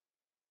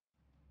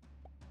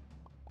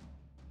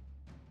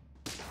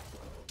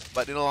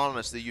 But in all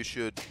honesty, you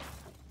should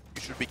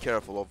be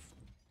careful of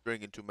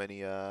drinking too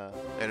many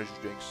energy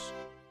drinks.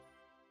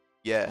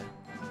 Yeah,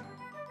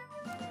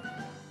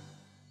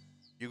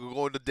 you could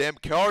go into damn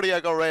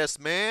cardiac arrest,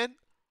 man.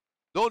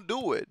 Don't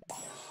do it.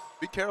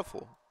 Be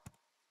careful.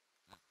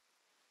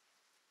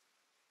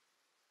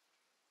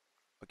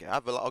 Okay,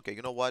 okay.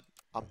 You know what?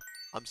 I'm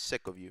I'm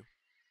sick of you.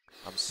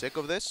 I'm sick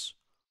of this.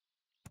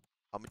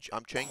 I'm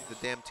changing the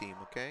damn team.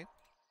 Okay,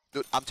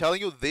 dude. I'm telling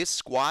you, this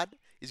squad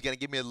is gonna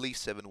give me at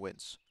least 7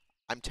 wins.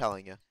 I'm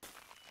telling you.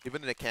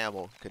 Even in a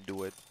camel can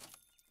do it.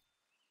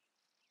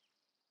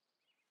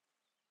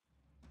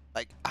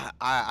 Like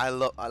I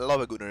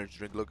love a good energy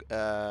drink. Look,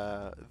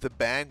 the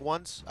Bang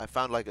ones I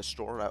found like a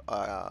store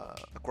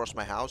across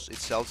my house. It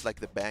sells like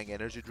the Bang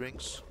energy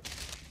drinks.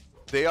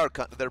 They're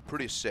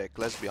pretty sick.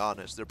 Let's be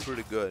honest, they're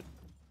pretty good.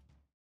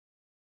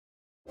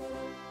 I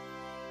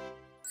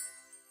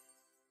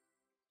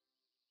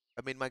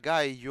mean, my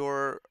guy,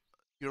 you're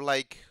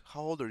like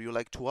how old are you?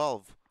 Like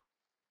 12.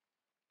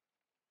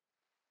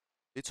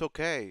 It's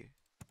okay.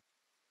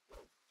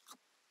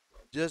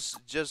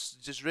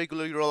 Just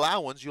regular your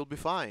allowance, you'll be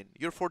fine.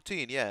 You're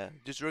 14, yeah.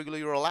 Just regular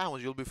your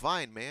allowance, you'll be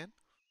fine, man.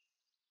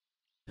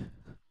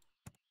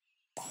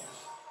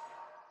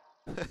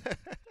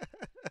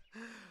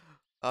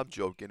 I'm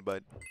joking,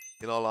 but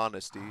in all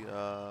honesty,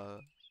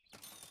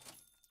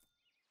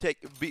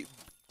 take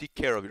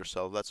care of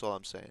yourself. That's all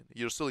I'm saying.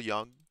 You're still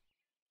young.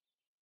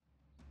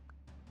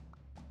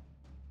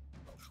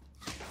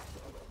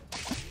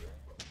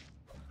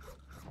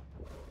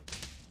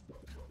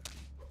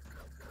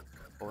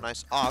 Oh,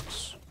 nice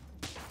ox.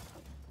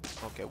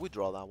 Okay, we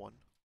draw that one.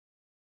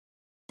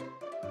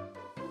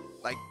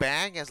 Like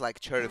Bang has like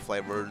cherry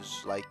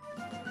flavors, like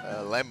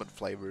lemon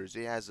flavors.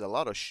 It has a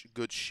lot of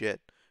good shit,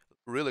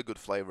 really good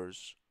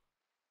flavors.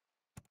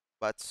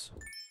 But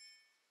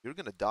you're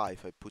gonna die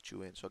if I put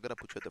you in, so I'm gonna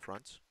put you at the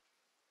front.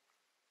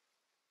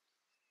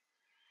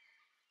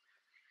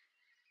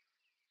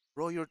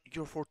 Bro, you're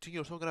 14.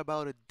 You're talking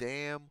about a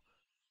dang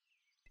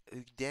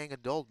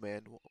adult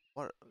man.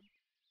 What?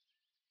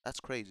 That's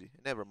crazy.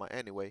 Never mind.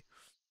 Anyway,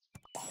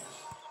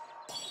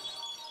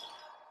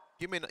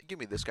 give me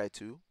this guy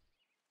too,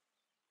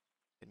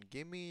 and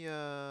give me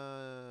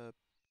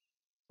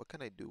what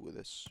can I do with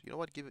this? You know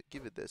what? Give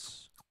it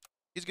this.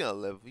 He's gonna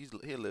live. He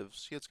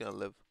lives. He's gonna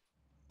live.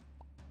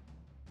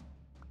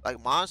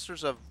 Like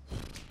monsters of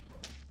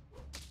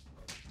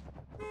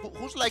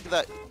who's like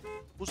that?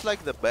 Who's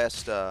like the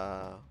best?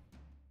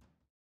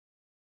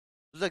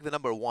 Who's like the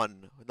number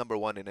one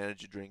in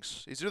energy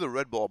drinks? It's either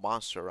Red Bull or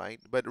Monster, right?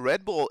 But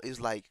Red Bull is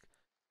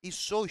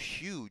so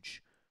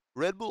huge.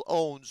 Red Bull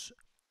owns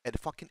a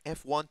fucking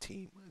F1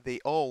 team. They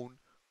own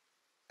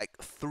like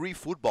 3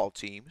 football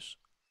teams.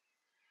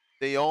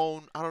 They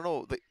own, I don't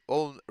know, they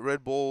own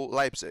Red Bull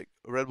Leipzig,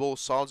 Red Bull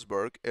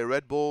Salzburg, a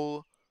Red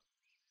Bull,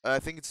 I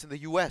think it's in the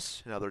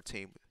US, another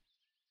team.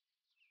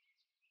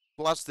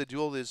 Plus, they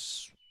do all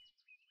this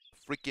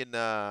freaking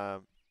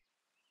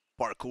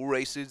parkour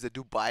races, they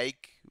do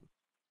bike,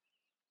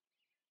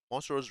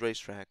 Monsters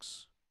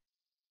racetracks.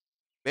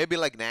 Maybe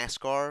like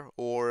NASCAR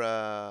or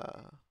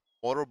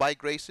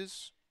motorbike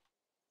races.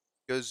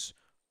 Because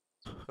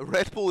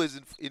Red Bull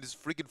is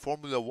freaking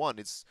Formula One.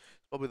 It's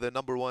probably the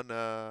number one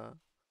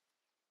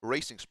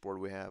racing sport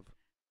we have.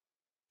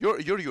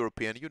 You're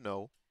European, you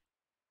know.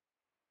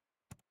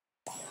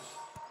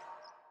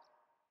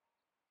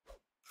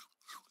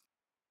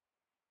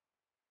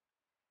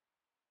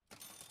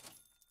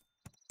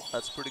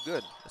 That's pretty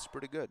good. That's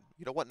pretty good.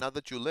 You know what? Now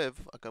that you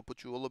live, I can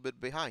put you a little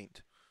bit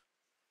behind.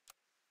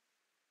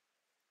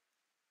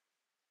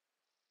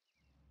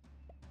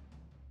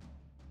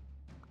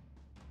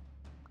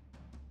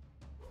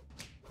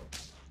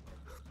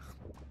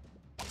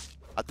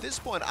 At this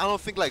point, I don't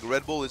think like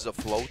Red Bull is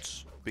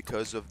afloat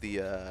because of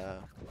the.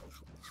 I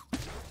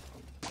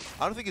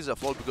don't think it's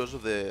afloat because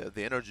of the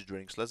energy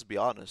drinks. Let's be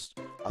honest.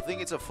 I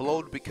think it's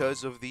afloat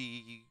because of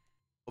the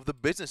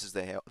businesses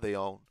they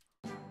own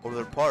or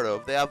they're part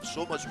of. They have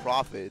so much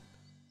profit.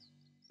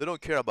 They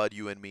don't care about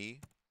you and me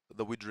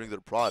that we drink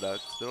their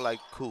product. They're like,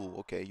 cool,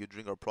 okay, you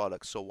drink our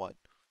product, so what?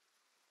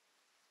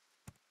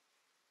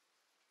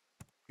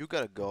 You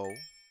gotta go.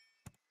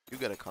 You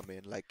gotta come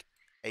in like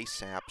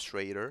ASAP,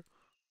 Schrader.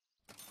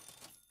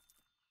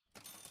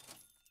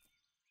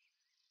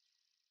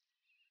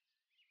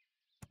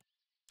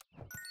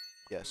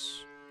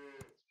 Yes.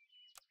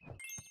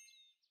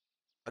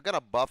 I gotta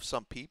buff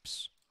some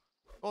peeps.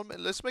 Oh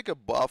man, let's make a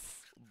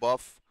buff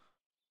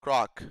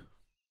croc.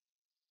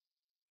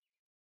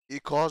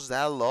 It costs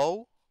that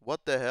low?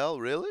 What the hell?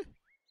 Really?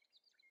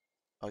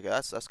 Okay,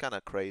 that's kind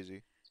of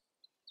crazy.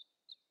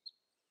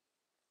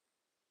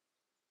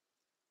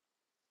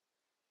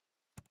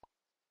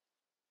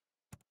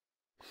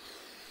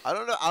 I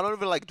don't know. I don't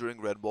even like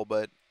drink Red Bull,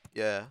 but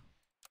yeah,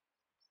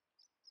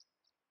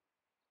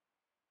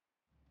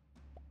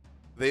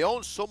 they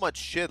own so much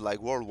shit like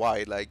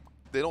worldwide. Like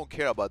they don't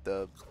care about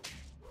they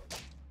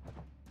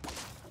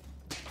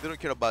don't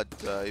care about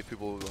if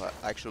people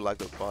actually like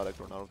their product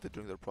or not if they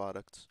drink their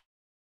products.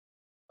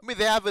 I mean,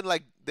 they haven't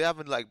like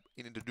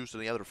introduced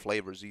any other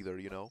flavors either.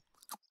 You know,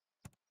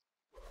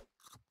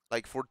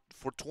 like for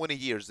 20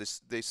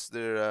 years, they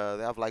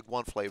have like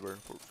one flavor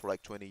for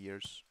like 20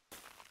 years.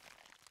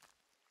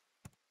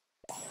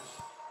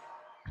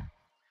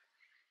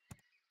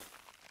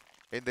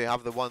 And they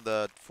have the one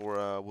that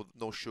for with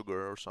no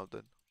sugar or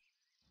something.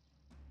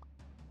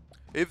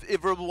 If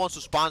everyone wants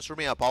to sponsor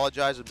me, I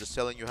apologize. I'm just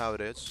telling you how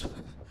it is.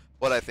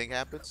 What I think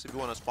happens. If you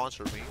want to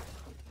sponsor me,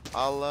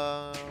 I'll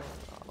uh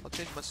I'll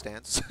change my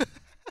stance.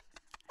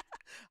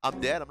 I'm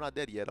dead. I'm not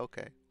dead yet.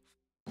 Okay.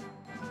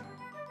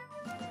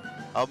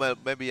 Oh,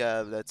 maybe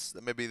that's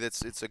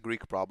it's a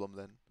Greek problem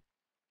then.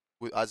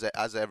 As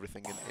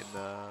everything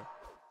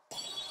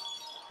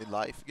in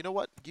life. You know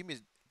what? Give me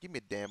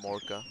a damn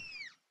orca.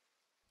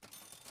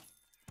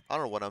 I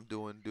don't know what I'm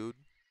doing, dude.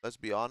 Let's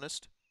be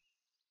honest.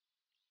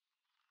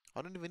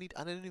 I don't even need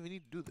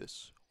to do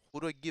this. Who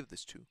do I give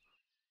this to?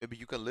 Maybe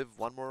you can live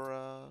one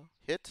more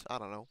hit? I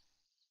don't know.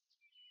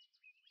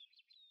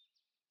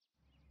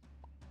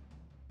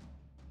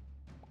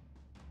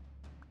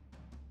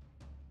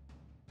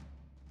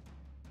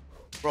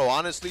 Bro,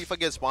 honestly, if I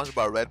get sponsored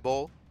by Red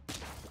Bull,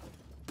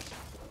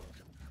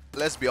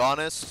 let's be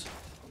honest,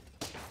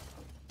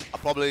 I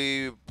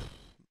probably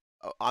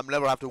I'm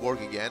never have to work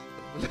again.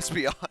 Let's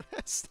be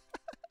honest.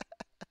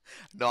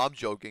 No, I'm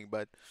joking,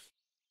 but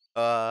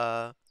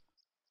uh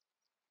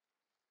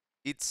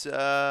it's dude,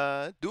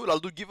 I'll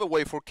do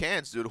giveaway for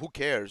cans, dude. Who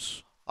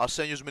cares? I'll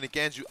send you as many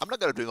cans you I'm not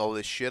gonna drink all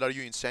this shit. Are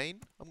you insane?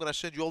 I'm gonna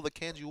send you all the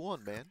cans you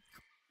want, man.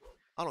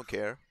 I don't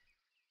care.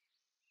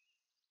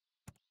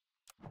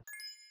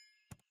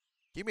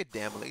 Give me a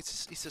damn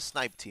it's a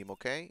snipe team,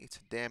 okay? It's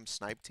a damn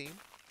snipe team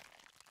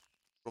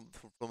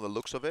from the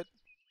looks of it.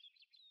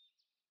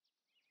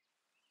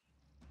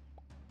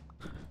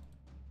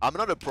 I'm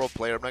not a pro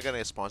player. I'm not gonna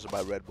get sponsored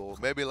by Red Bull.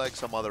 Maybe like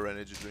some other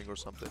energy drink or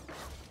something.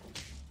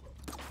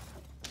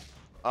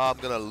 I'm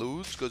gonna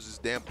lose because this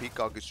damn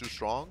peacock is too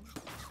strong.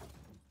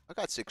 I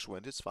got 6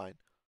 wins. It's fine.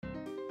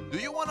 Do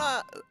you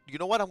wanna? You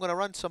know what? I'm gonna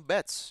run some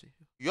bets.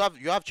 You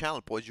have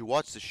channel points. You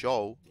watch the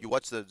show. You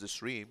watch the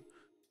stream.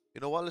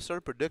 You know what? Let's start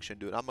a prediction,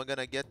 dude. I'm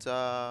gonna get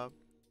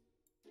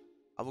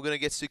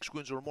 6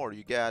 wins or more.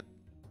 You got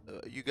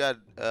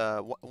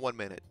 1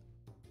 minute.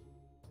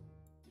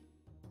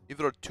 If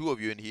there are two of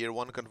you in here,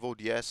 one can vote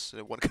yes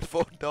and one can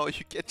vote no.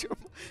 You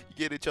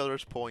get each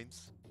other's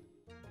points.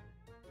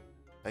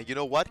 And you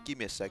know what? Give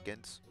me a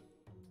second.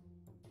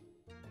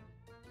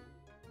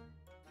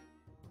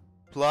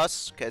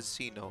 Plus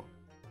casino.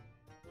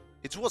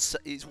 It's what's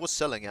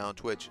selling out on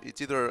Twitch.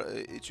 It's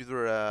either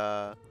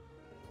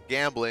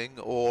gambling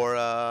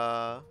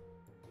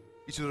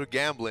it's either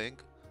gambling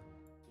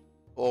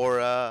or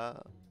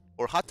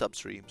hot tub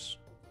streams.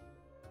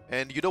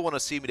 And you don't want to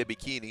see me in a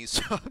bikini,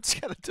 so I'm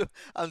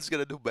just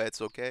gonna do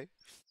bets, okay?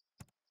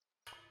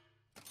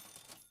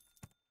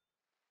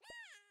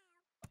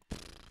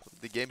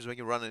 The game's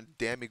making run a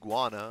damn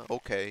iguana.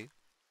 Okay.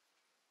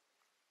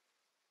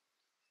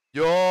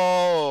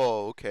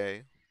 Yo,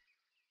 okay.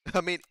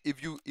 I mean,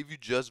 if you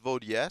just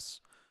vote yes,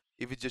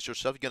 if it's just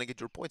yourself, you're gonna get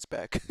your points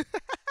back.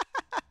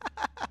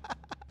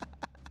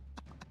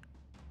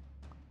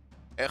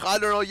 And I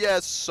don't know,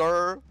 yes,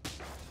 sir.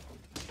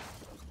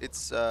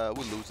 It's we'll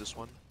lose this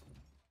one.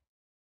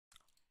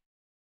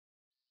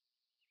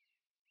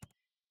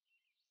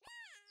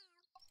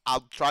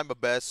 I'll try my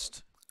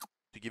best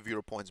to give you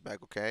your points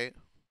back, okay?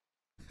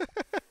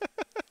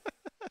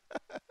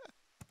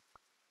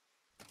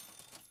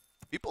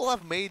 People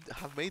have made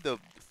the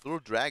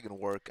through dragon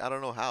work. I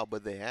don't know how,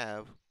 but they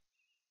have.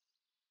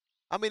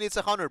 I mean, it's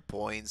 100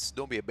 points.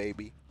 Don't be a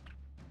baby.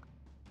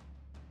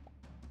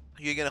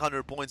 You get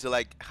 100 points in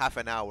like half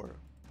an hour.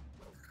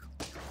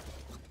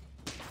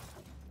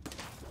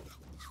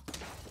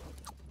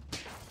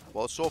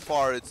 Well, so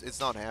far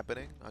it's not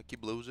happening. I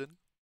keep losing.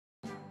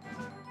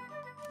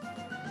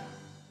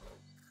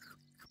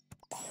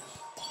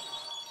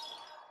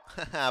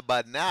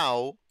 But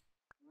now,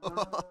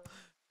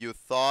 you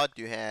thought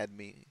you had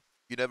me.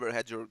 You never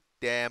had your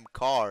damn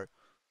car.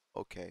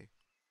 Okay,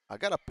 I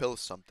gotta pill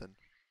something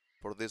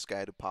for this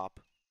guy to pop.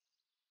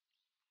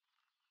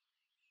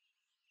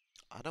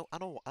 I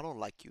don't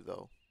like you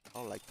though. I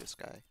don't like this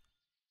guy.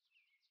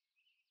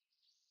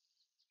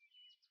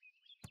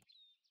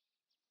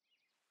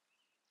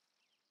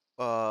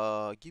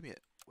 Give me a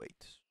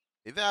wait.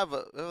 If I have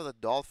a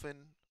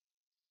dolphin,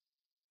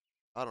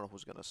 I don't know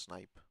who's gonna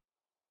snipe.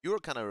 You're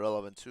kind of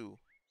irrelevant too.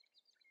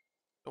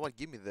 You know what?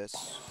 Give me this.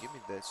 Give me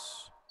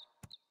this.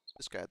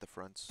 This guy at the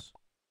front.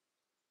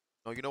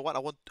 No, you know what? I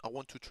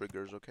want two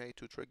triggers. Okay,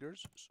 two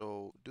triggers.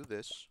 So do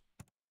this.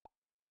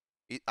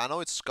 I know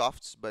it's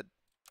scuffed, but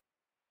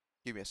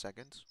give me a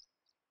second.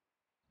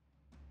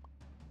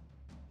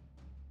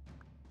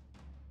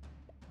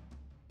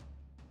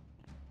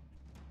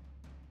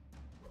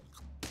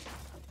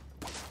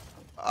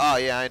 Oh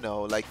yeah, I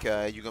know. Like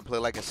you can play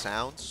like a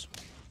sounds.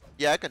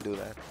 Yeah, I can do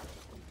that.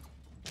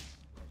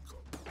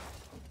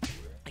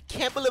 I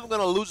can't believe I'm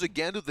gonna lose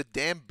again to the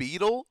damn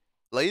beetle,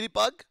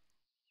 ladybug.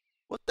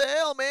 What the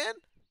hell, man?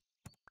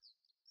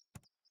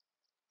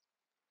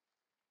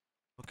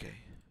 Okay,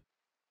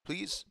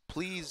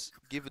 please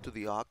give it to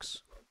the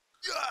ox.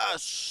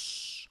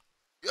 Yes,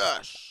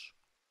 yes.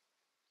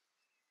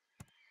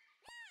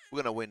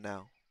 We're gonna win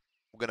now.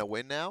 We're gonna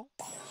win now.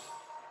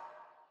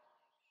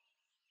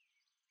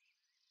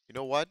 You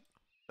know what?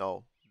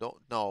 No, don't.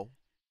 No,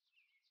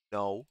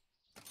 no.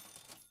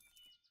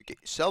 Okay,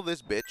 sell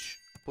this bitch.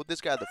 Put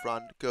this guy at the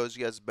front because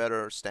he has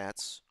better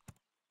stats.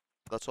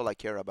 That's all I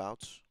care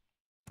about.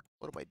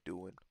 What am I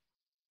doing?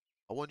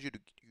 I want you to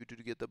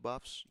get the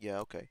buffs. Yeah,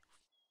 okay.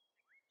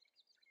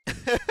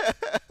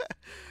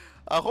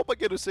 I hope I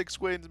get to 6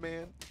 wins,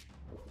 man.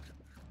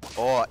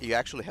 Oh, you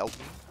actually helped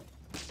me.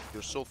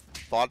 You're so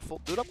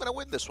thoughtful. Dude, I'm gonna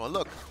win this one.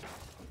 Look.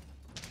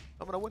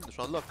 I'm gonna win this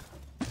one. Look.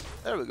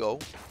 There we go.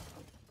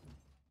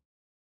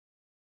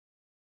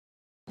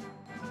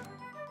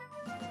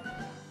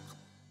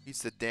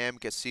 It's the damn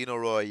Casino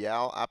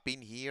Royale up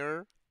in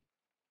here.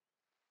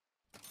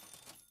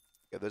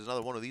 Yeah, there's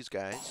another one of these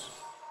guys.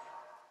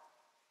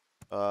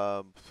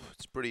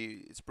 It's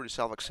pretty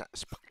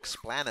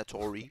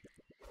self-explanatory.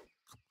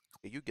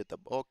 Yeah, you get the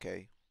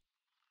okay.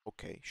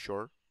 Okay,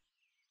 sure.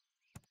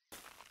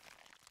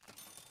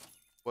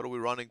 What are we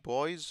running,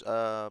 boys?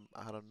 I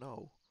don't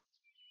know.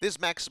 This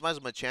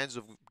maximizes my chance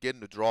of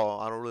getting the draw.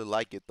 I don't really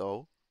like it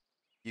though.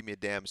 Give me a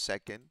damn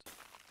second.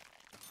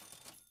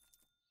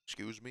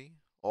 Excuse me.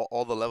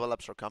 All the level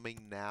ups are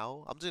coming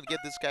now. I'm just gonna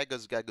get this guy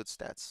because he's got good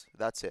stats.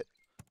 That's it.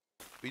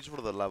 These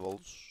were the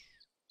levels.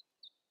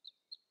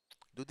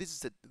 Dude,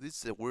 this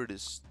is the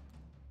weirdest.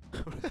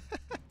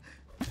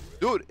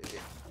 Dude,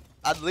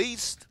 at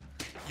least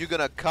you're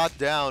gonna cut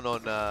down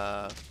on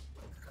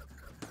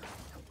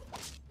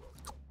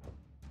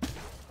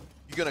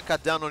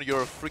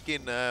your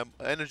freaking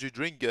energy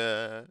drink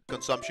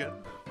consumption.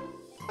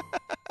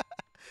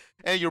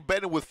 And you're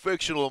betting with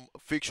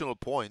fictional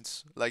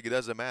points, like it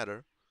doesn't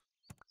matter.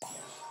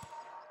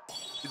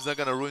 It's not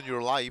gonna ruin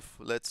your life.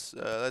 Let's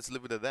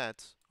leave it at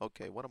that.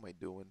 Okay, what am I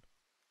doing?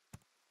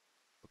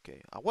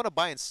 Okay, I wanna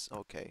buy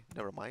okay,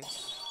 never mind.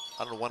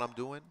 I don't know what I'm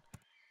doing.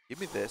 Give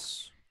me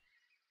this.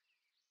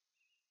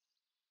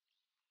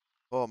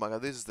 Oh my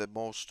god, this is the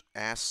most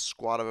ass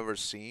squad I've ever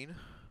seen.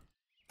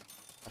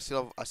 I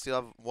still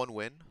have one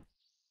win.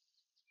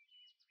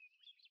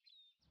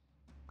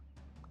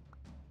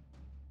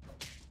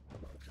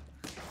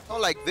 Oh,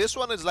 like this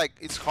one is like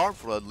it's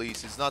harmful at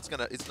least. It's not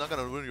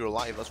gonna ruin your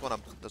life. That's what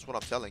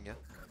I'm telling you.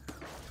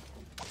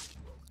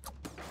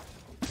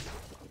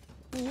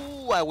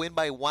 Ooh, I win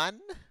by one.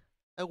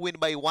 I win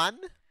by one.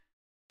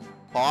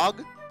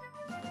 Hog.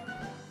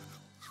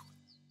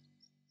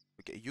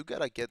 Okay, you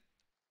gotta get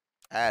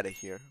out of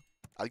here.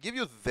 I'll give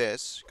you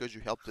this because you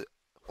helped the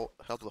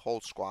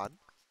whole squad.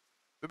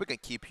 Maybe I can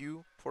keep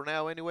you for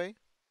now anyway.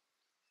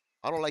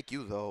 I don't like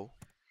you though.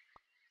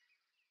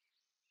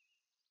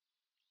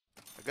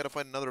 I gotta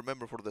find another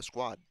member for the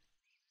squad.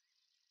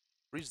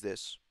 Freeze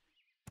this.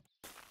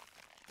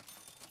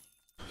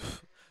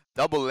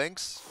 Double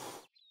links.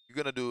 You're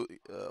gonna do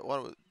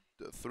one,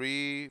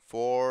 3,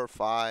 4,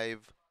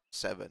 5,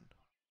 7.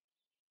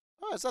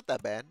 Oh, it's not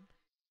that bad.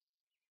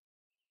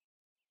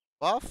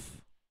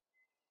 Buff.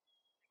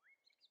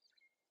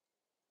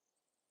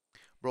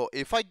 Bro,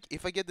 if I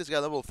get this guy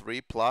level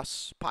 3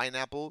 plus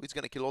pineapple, he's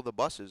gonna kill all the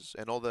buses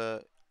and all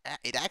the.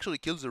 It actually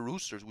kills the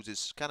roosters, which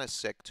is kind of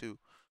sick too.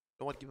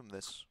 Don't want to give him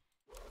this.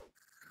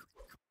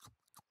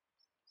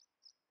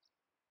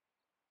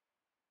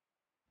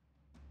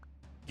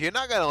 You're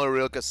not gonna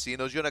real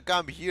casinos. You're gonna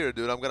come here,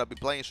 dude. I'm gonna be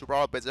playing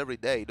superautopets every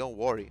day. Don't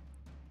worry.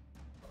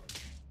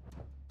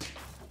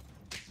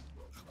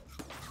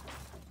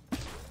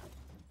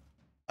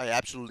 I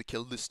absolutely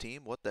killed this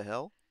team. What the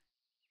hell?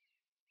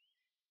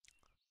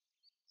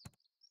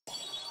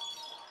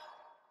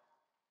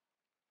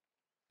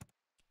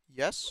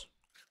 Yes.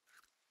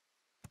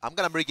 I'm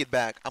gonna bring it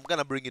back. I'm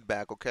gonna bring it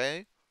back.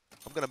 Okay.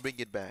 I'm gonna bring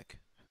it back.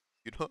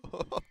 You know,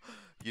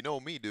 you know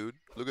me, dude.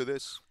 Look at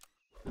this.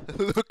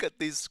 Look at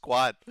this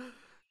squad.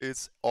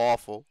 It's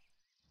awful.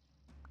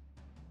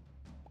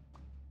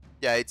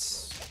 Yeah,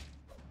 it's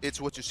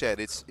what you said.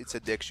 It's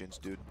addictions,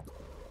 dude.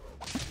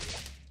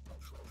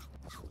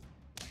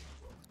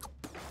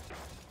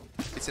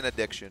 It's an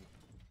addiction.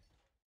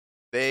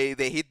 They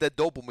hit the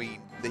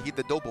dopamine. They hit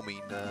the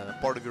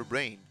dopamine part of your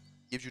brain.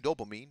 Gives you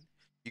dopamine.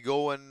 You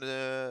go and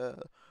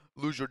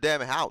lose your damn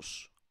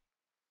house.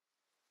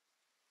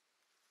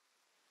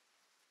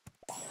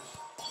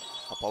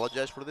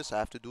 apologize for this. I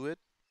have to do it.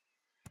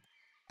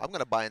 I'm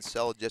gonna buy and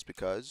sell just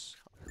because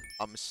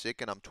I'm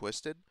sick and I'm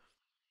twisted.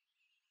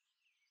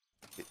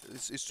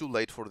 It's too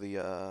late for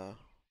the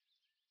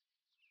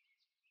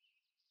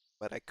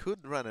but I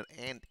could run an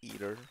ant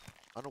eater.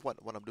 I don't know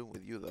what I'm doing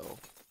with you though.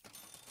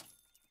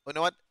 Oh, you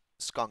know what?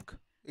 Skunk.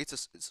 It's a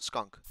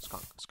skunk.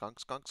 Skunk.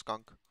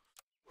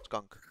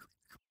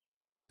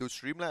 Dude,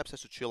 Streamlabs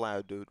has to chill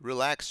out, dude.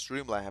 Relax,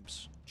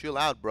 Streamlabs. Chill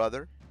out,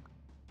 brother.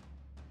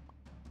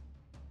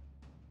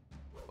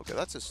 Okay,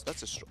 that's a.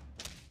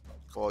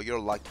 Oh, you're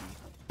lucky.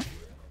 I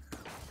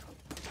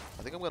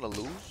think I'm gonna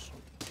lose.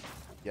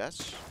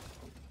 Yes.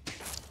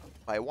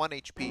 By 1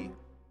 HP.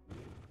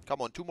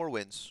 Come on, 2 more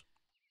wins.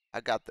 I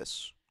got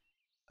this.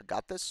 I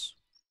got this.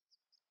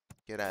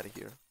 Get out of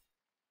here.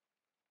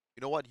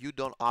 You know what? You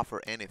don't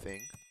offer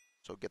anything,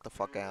 so get the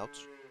fuck out.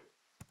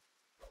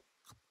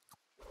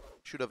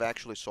 Should have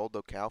actually sold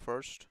the cow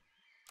first.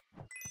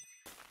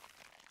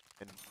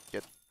 And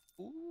get...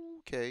 Ooh,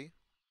 okay.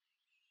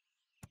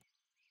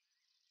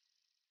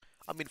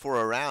 I mean, for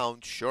a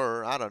round,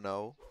 sure. I don't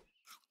know.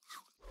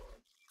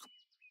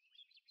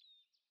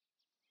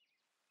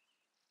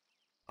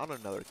 I don't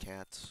another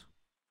cat.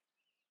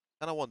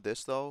 Kinda want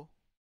this, though.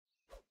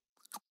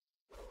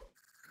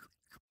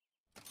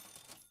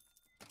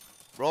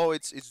 Bro,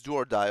 it's do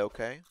or die,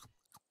 okay?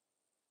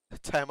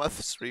 Time out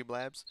the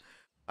Streamlabs.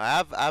 I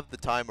have the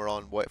timer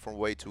on from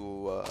way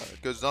too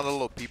because not a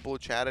lot of people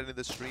chatted in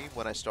the stream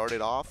when I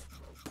started off,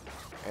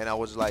 and I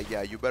was like,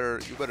 yeah, you better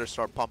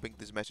start pumping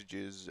these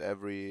messages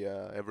every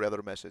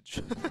other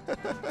message.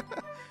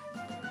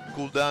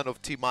 Cooldown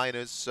of T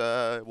minus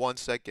 1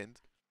 second.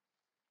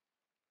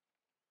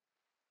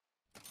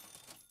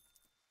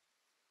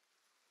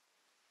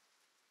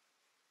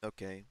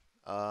 Okay.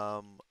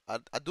 I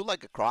do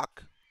like a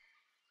croc.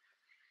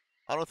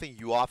 I don't think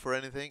you offer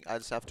anything. I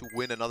just have to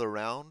win another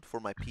round for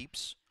my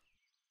peeps.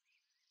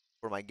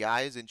 For my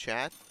guys in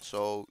chat.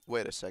 So,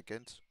 wait a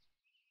second.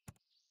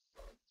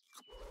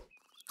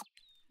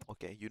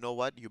 Okay, you know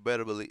what? You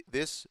better believe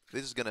this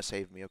is gonna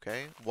save me,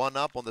 okay? 1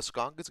 up on the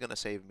skunk is gonna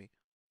save me.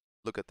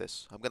 Look at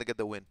this. I'm gonna get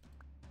the win.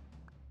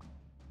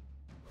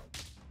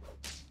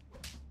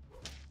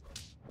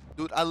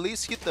 Dude, at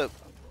least hit the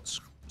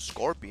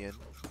scorpion.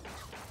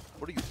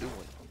 What are you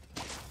doing?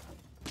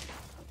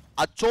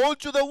 I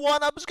told you the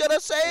 1-up's gonna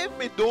save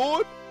me,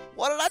 dude!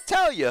 What did I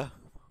tell you?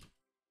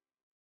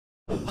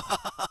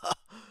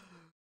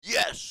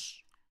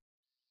 Yes!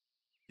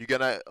 You're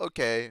gonna...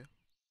 Okay.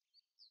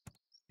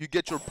 You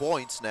get your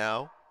points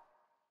now.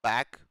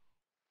 Back.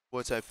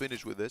 Once I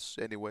finish with this,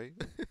 anyway.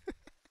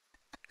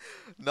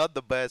 Not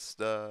the best,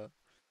 not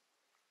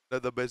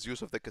the best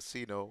use of the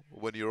casino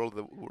when you're all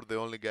the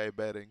only guy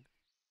betting.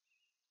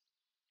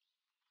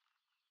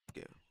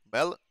 Okay.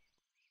 Mel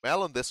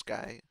on this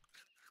guy.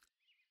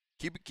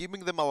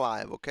 Keeping them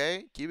alive,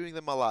 okay? Keeping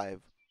them alive.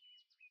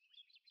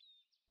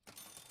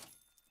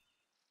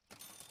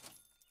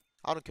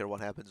 I don't care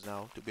what happens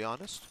now, to be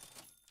honest.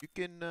 You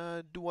can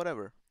do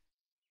whatever.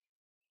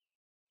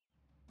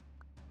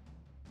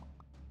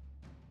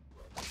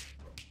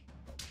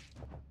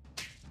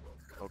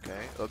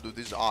 Okay. Oh, dude,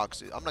 this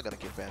ox. I'm not gonna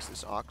get past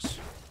this ox.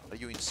 Are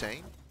you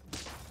insane?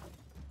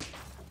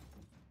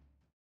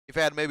 If I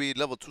had maybe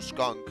level 2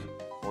 skunk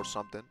or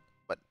something,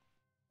 but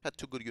had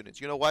 2 good units.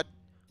 You know what?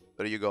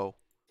 There you go.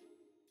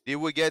 Did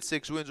we get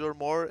 6 wins or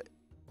more?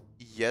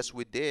 Yes,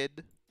 we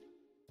did.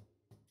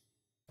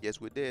 Yes,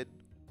 we did.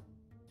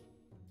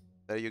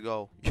 There you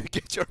go. You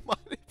get your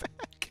money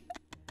back.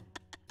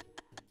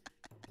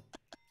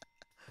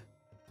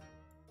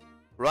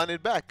 Run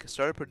it back.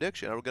 Start a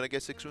prediction. Are we gonna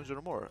get 6 wins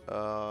or more?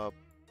 A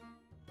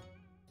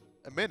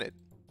minute.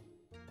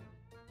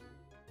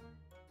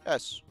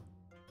 Yes.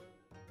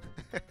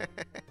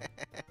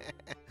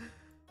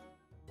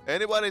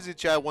 Anybody in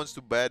chat wants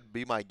to bet,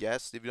 be my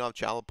guest. If you don't have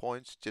channel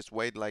points, just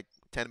wait like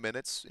 10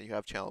 minutes and you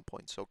have channel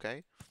points,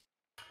 okay?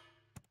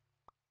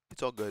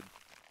 It's all good.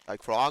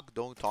 Like, Frog,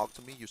 don't talk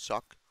to me. You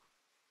suck.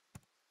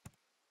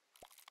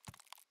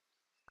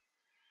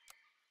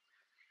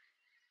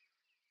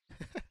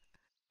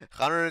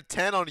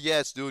 $110 on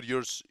yes, dude.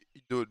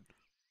 Dude.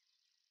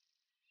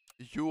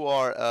 You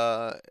are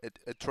a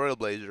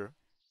trailblazer.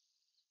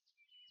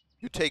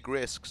 You take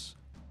risks.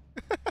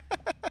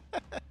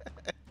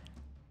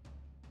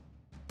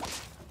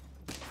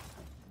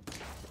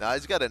 Nah,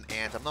 he's got an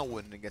ant. I'm not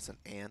winning against an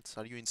ant.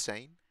 Are you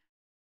insane?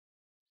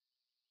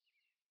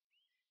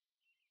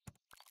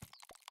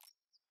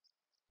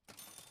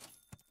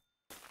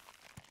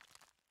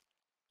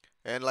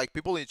 And like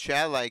people in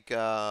chat, like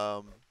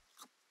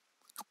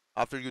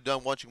after you're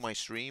done watching my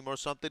stream or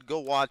something, go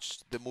watch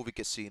the movie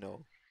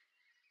Casino.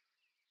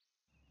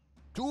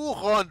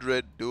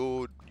 200,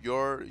 dude.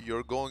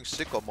 You're going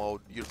sicko mode.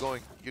 You're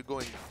going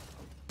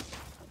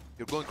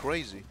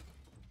crazy.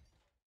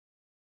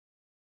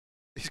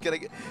 He's gonna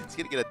get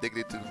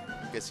addicted to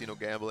casino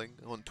gambling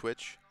on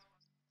Twitch.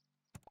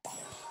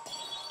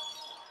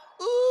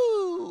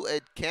 Ooh, a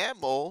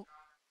camel.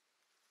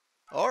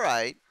 All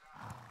right,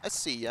 I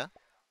see ya.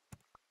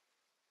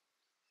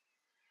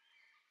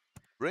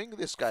 Bring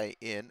this guy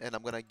in, and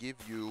I'm gonna give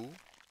you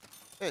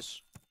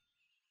this.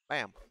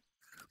 Bam.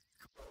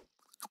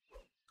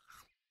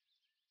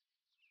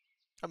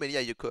 I mean, yeah,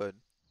 you could.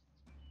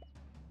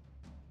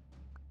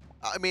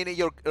 I mean,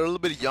 you're a little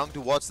bit young to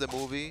watch the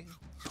movie.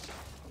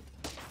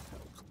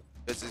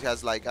 Because it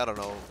has, like, I don't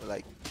know,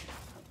 like,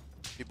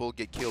 people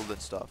get killed and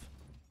stuff.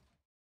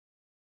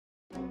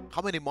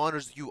 How many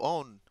monitors do you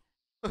own?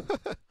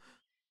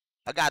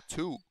 I got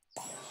two.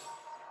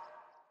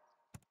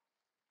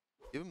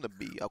 Give him the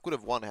B. I could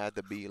have one had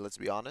the B, let's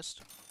be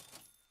honest.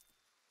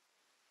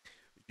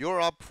 You're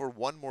up for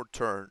one more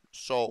turn,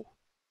 so...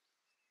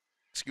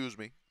 Excuse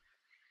me.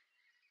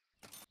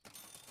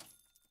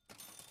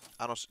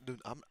 I don't...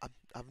 Dude, I'm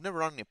never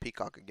running a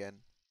peacock again.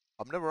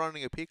 I'm never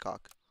running a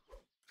peacock.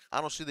 I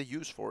don't see the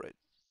use for it.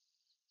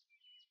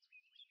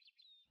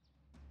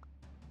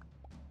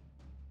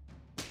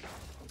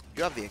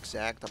 You have the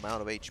exact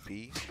amount of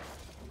HP.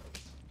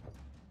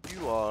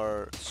 You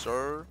are,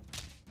 sir.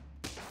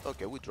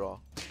 Okay, we draw.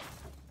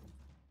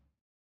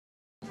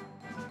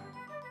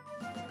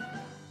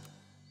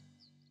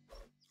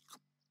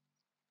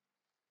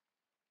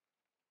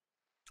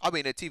 I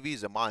mean, a TV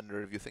is a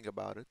monitor if you think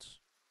about it.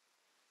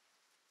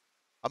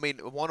 I mean,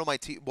 one of my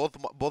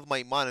both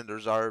my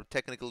monitors are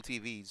technical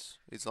TVs.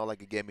 It's not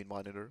like a gaming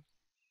monitor.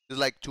 It's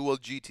like two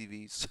LG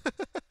TVs.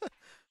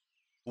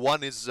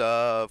 One is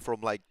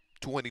from like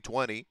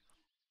 2020,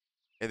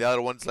 and the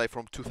other one's like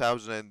from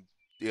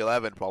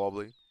 2011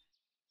 probably.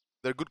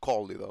 They're good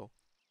quality though.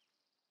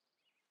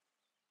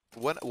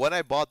 When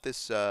I bought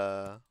this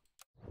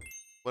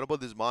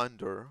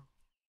monitor,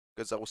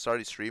 because I was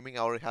started streaming,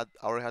 I already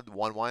had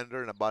one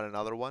monitor and I bought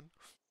another one.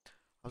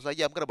 I was like,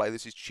 yeah, I'm gonna buy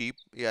this. It's cheap.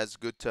 It has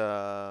good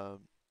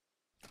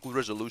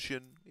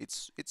resolution.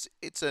 It's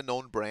a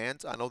known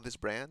brand. I know this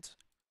brand.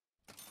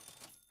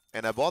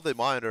 And I bought the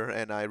monitor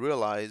and I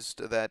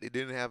realized that it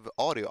didn't have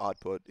audio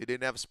output. It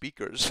didn't have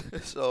speakers.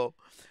 So,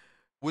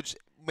 which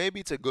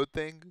maybe it's a good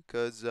thing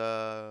because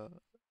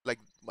like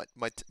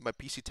my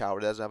PC tower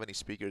doesn't have any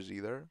speakers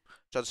either.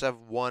 So I just have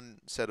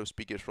one set of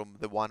speakers from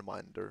the one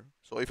monitor.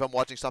 So if I'm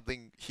watching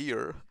something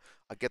here,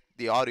 I get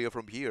the audio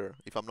from here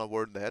if I'm not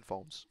wearing the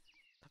headphones.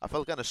 I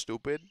felt kind of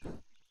stupid,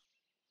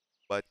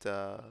 but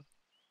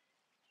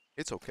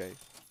it's okay.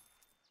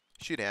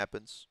 Shit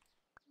happens.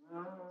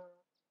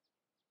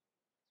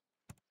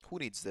 Who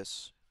needs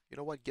this? You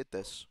know what? Get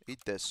this. Eat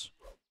this.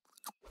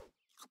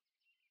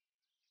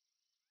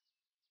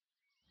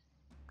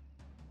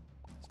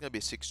 It's gonna be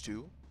a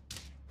 6-2.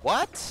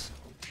 What?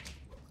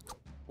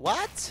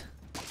 What?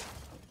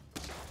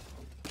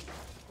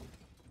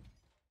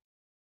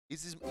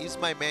 Is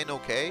my man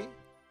okay?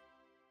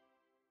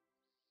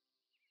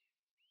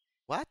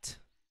 What?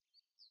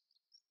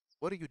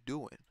 What are you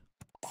doing?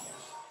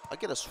 I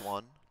get a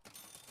swan.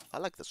 I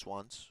like the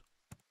swans.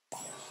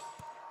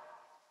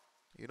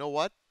 You know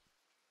what?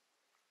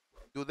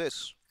 Do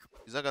this.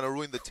 He's not gonna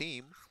ruin the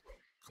team.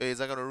 He's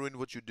not gonna ruin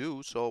what you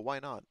do, so why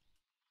not?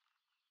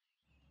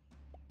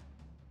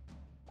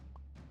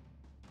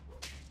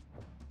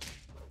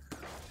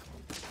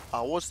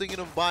 I was thinking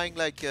of buying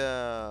like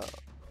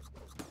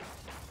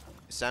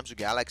Samsung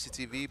Galaxy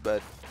TV,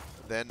 but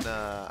then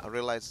I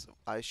realized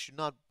I should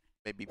not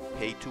maybe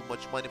pay too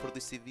much money for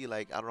this TV.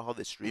 Like, I don't know how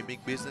the streaming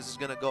business is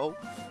gonna go.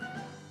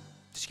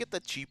 Just get the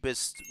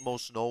cheapest,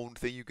 most known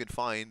thing you can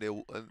find,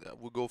 and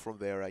we'll go from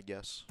there, I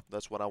guess.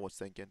 That's what I was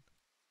thinking.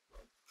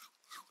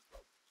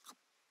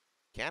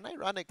 Can I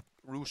run a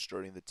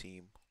rooster in the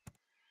team?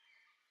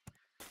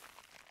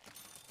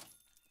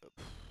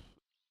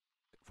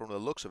 From the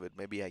looks of it,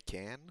 maybe I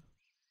can.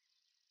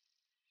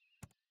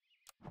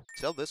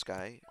 Sell this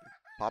guy.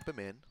 Pop him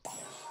in. I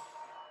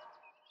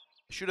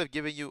should have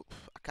given you...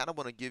 I kind of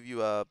want to give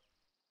you a...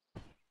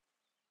 You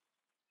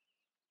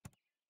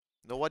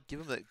know what? Give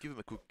him a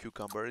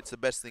cucumber. It's the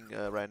best thing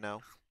right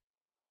now.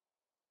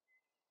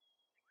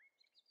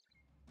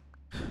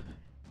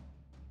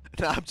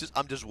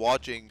 I'm just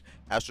watching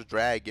Astro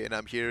Drag and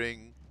I'm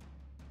hearing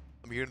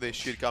this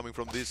shit coming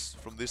from this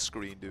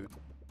screen, dude.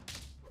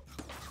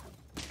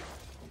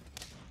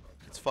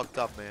 It's fucked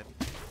up, man.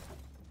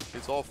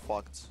 It's all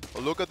fucked. Oh,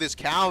 look at this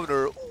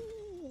counter.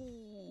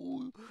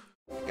 Ooh.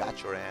 I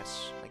got your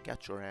ass. I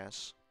got your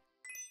ass.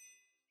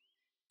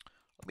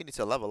 I mean, it's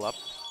a level up.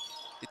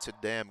 It's a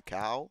damn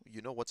cow.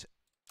 You know what's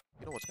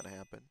gonna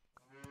happen.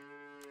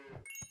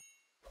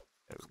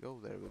 There we go,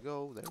 there we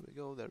go, there we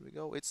go, there we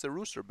go. It's the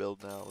rooster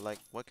build now. Like,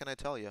 what can I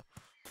tell you?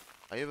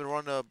 I even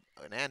run an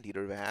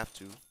anteater if I have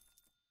to.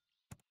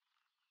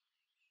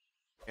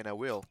 And I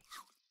will.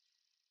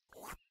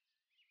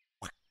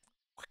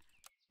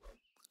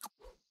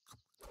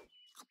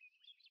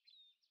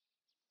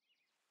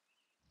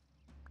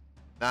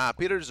 Nah,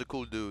 Peter is a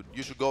cool dude.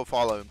 You should go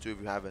follow him too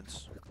if you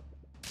haven't.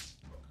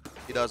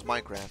 He does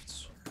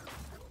Minecrafts.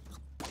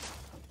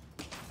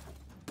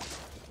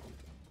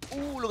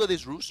 Ooh, look at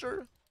this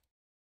rooster.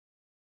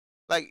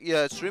 Like,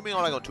 yeah, streaming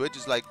on on Twitch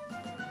is like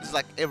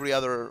every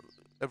other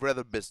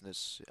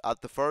business.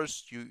 At the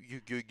first, you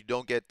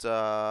don't get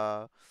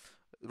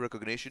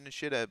recognition and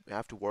shit. You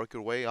have to work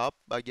your way up,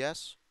 I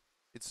guess.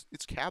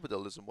 It's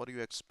capitalism. What do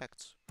you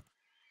expect?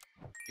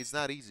 It's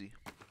not easy.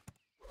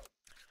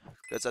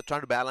 Because I try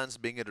to balance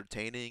being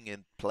entertaining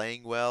and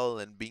playing well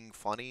and being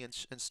funny and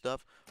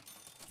stuff.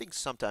 I think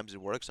sometimes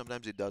it works,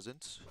 sometimes it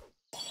doesn't.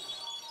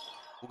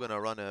 We're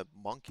gonna run a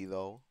monkey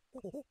though.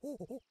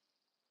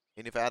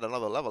 And if I had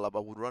another level up, I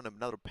would run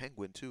another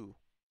penguin too.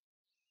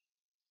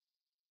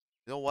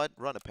 You know what?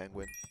 Run a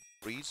penguin.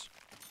 Freeze.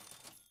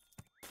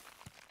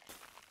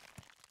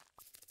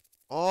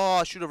 Oh,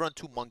 I should have run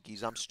two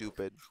monkeys. I'm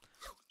stupid.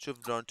 Should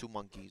have run two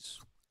monkeys.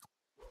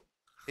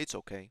 It's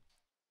okay.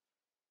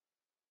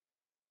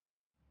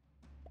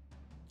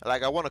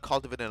 Like, I want to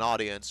cultivate an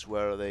audience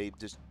where they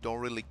just don't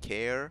really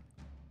care.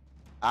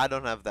 I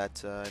don't have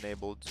that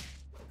enabled.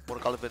 I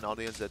want to cultivate an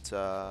audience that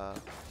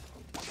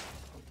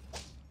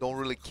don't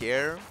really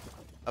care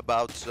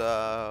about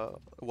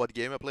what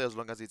game I play as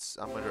long as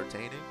I'm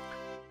entertaining.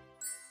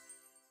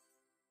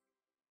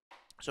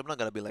 So I'm not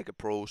gonna be like a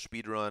pro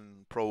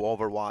speedrun, pro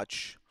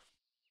Overwatch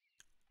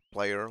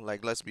player.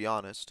 Like, let's be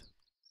honest.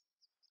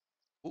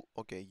 Ooh,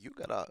 okay, you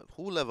gotta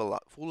who level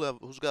up?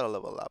 Who's gotta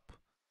level up?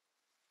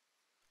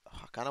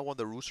 I kind of want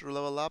the rooster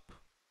level up.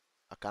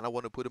 I kind of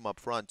want to put him up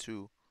front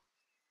too.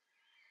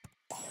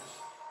 You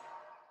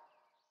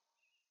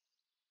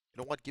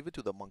know what? Give it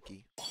to the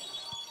monkey.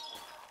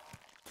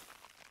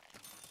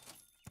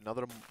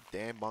 Another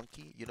damn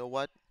monkey. You know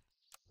what?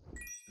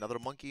 Another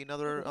monkey.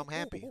 Another. I'm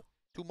happy.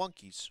 Two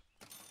monkeys.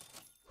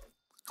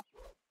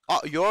 Oh,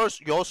 yours.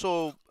 You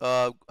also.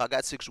 I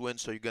got 6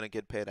 wins, so you're gonna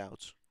get paid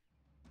out.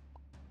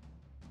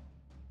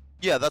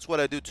 Yeah, that's what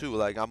I do too.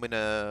 Like, I'm in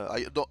a.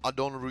 I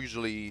don't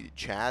usually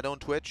chat on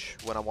Twitch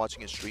when I'm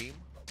watching a stream.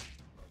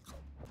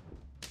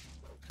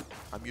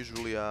 I'm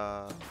usually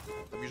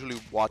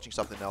watching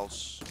something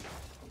else.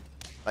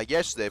 Like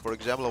yesterday, for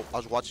example, I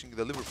was watching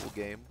the Liverpool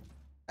game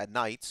at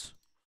night,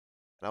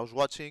 and I was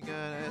watching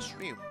a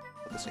stream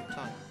at the same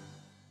time,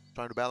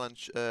 trying to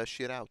balance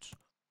shit out.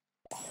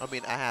 I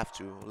mean, I have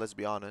to. Let's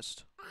be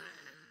honest.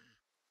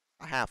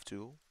 I have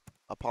to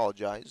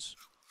apologize,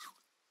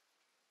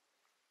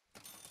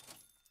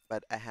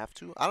 but I have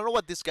to. I don't know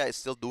what this guy is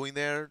still doing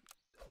there.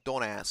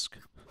 Don't ask.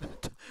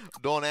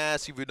 Don't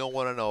ask if you don't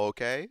want to know.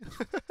 Okay.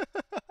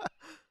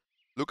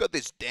 Look at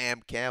this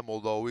damn camel,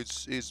 though.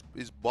 It's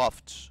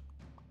buffed.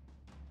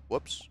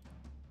 Whoops.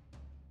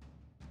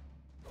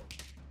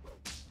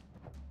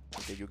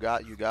 Okay, you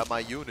got my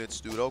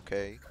units, dude.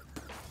 Okay,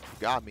 you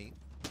got me.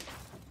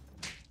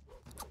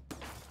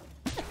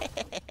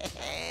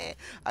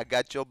 I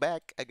got your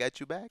back. I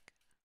got you back.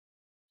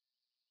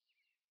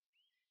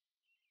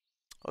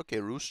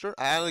 Okay, rooster.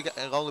 I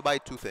only buy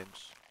 2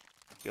 things.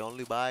 I can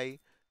only buy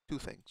 2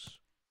 things.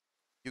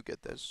 You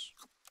get this.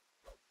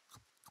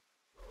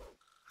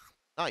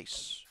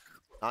 Nice.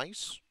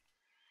 Nice.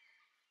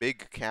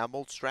 Big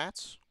camel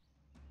strats.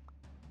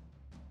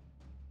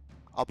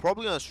 I'll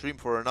probably gonna stream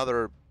for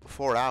another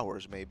 4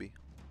 hours, maybe.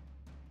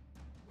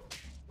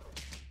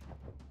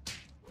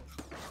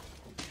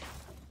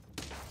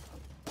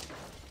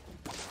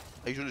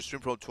 I usually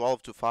stream from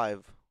 12 to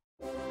 5.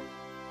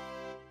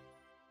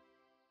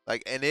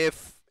 Like, and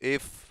if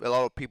a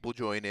lot of people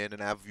join in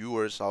and have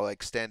viewers, I'll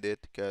extend it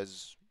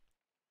because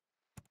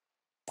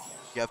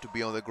you have to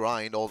be on the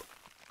grind all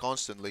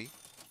constantly.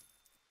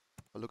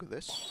 But look at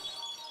this.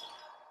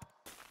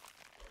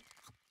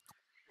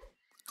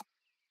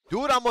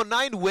 Dude, I'm on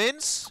 9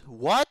 wins?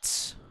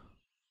 What?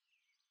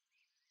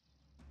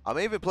 I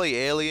may even play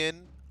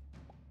Alien.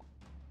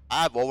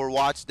 I have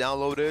Overwatch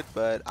downloaded,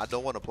 but I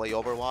don't want to play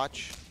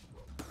Overwatch.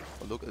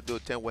 But look,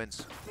 dude, 10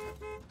 wins.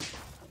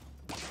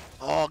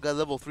 Oh, got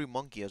level 3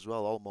 monkey as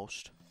well,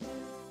 almost.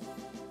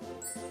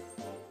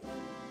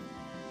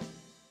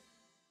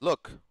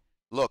 Look,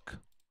 look.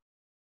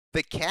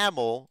 The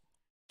camel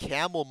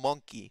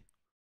monkey.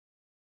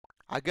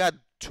 I got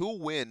 2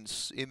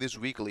 wins in this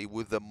weekly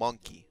with the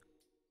monkey.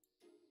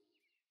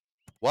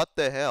 What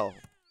the hell?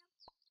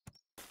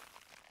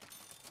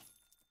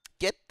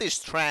 Get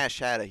this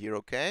trash out of here,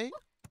 okay?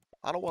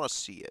 I don't want to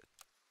see it.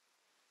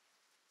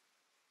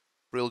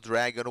 Real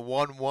Dragon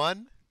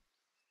 1-1.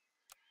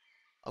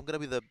 I'm gonna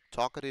be the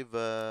talkative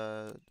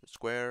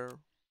square.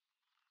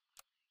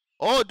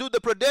 Oh, dude, the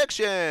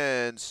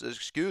predictions!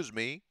 Excuse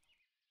me.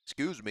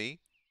 Excuse me.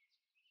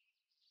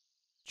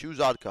 Choose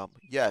outcome.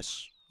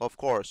 Yes, of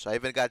course. I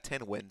even got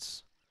 10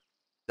 wins.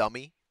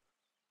 Dummy.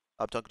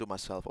 I'm talking to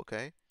myself,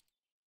 okay?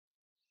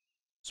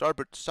 Start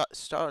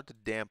the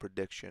damn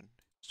prediction.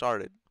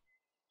 Start it.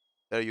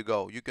 There you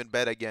go. You can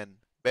bet again.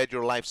 Bet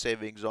your life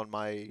savings on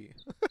my...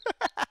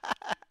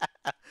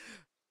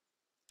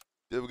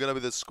 They're gonna be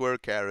the square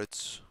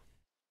carrots.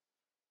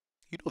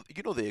 You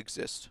know they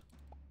exist.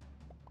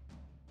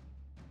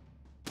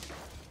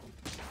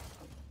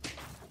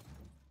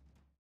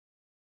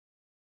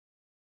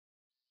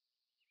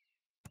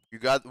 We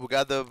got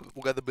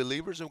the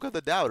believers and we got the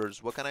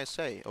doubters. What can I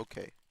say?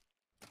 Okay.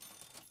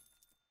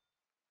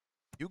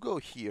 You go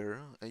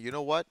here, and you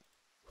know what?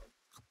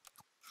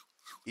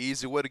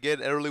 Easy way to get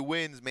early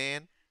wins,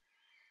 man.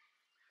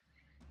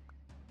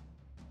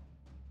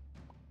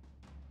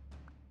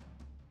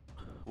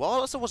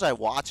 What else was I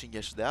watching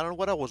yesterday? I don't know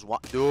what I was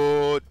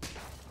dude.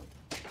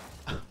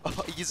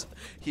 Oh,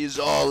 he's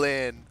all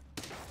in.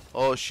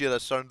 Oh shit, I'm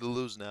starting to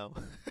lose now.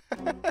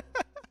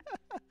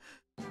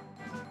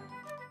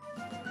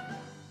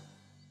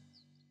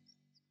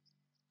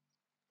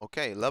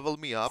 Okay, level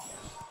me up.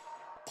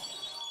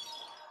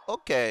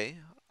 Okay.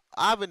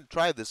 I haven't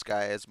tried this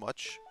guy as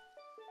much.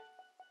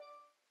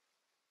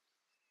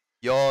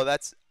 Yo,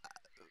 that's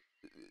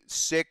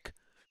sick,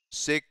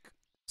 sick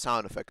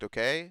sound effect,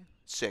 okay?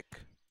 Sick.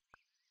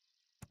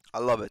 I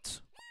love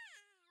it.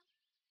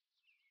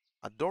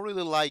 I don't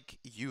really like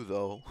you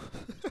though.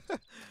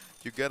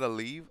 You gotta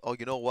leave. Oh,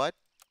 you know what?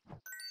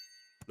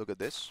 Look at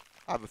this.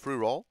 I have a free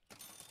roll.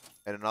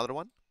 And another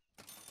one.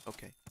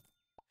 Okay.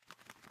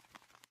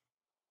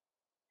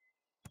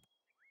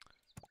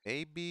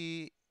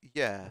 Maybe,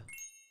 yeah.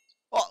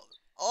 Oh,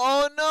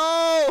 oh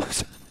no!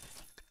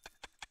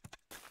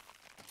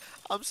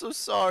 I'm so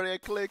sorry. I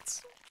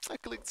clicked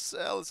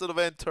sell instead of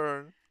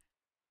enter.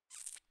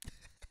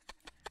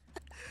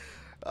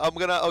 I'm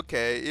gonna,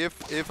 okay.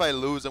 If I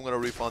lose, I'm gonna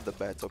refund the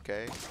bet.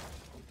 Okay.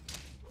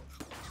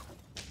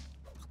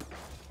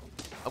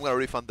 I'm gonna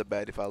refund the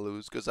bet if I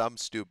lose, cause I'm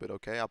stupid.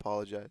 Okay, I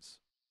apologize.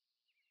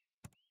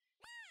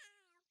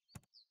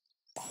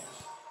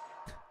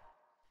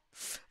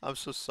 I'm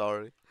so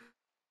sorry.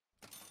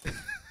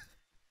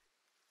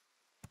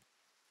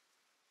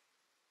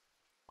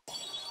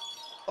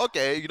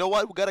 Okay, you know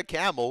what? We got a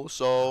camel,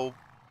 so I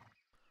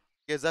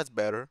guess that's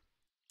better.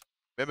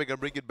 Maybe I can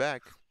bring it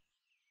back.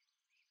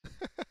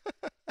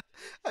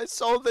 I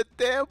sold the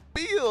damn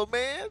bill,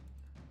 man.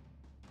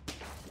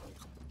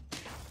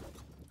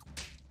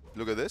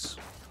 Look at this.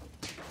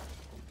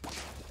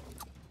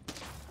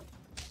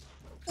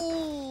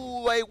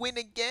 Ooh, I win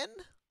again?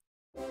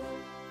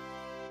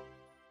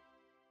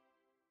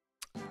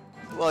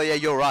 Well, yeah,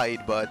 you're right,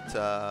 but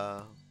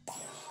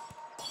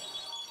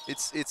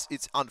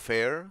it's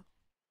unfair.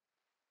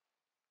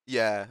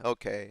 Yeah,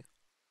 okay.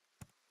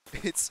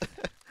 It's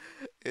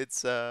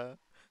it's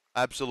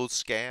absolute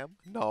scam.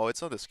 No,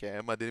 it's not a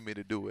scam. I didn't mean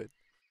to do it.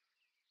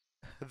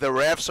 The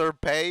refs are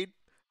paid.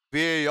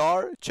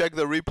 VAR, check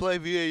the replay.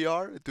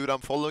 VAR, dude.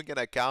 I'm following an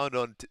account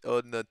on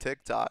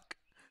TikTok.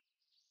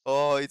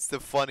 Oh, it's the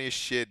funniest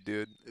shit,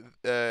 dude.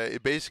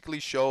 It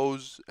basically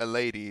shows a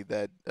lady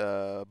that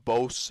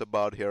boasts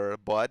about her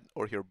butt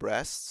or her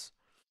breasts,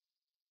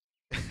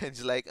 and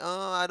she's like,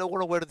 "Oh, I don't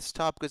want to wear this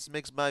top because it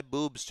makes my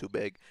boobs too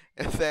big."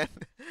 And then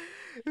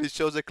it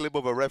shows a clip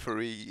of a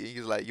referee.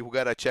 He's like, "You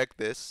gotta check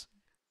this,"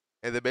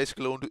 and they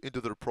basically go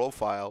into their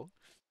profile,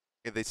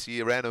 and they see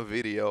a random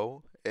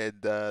video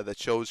and that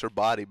shows her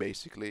body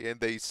basically, and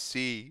they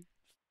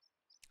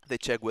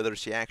check whether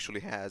she actually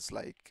has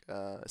like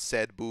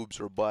said boobs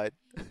or butt,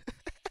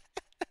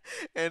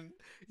 and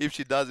if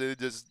she doesn't, it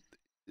just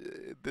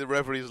the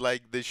referee's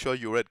like, they show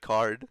you red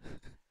card.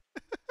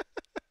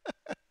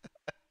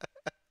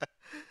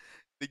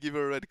 They give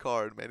her a red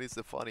card, man. It's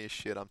the funniest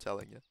shit, I'm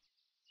telling you.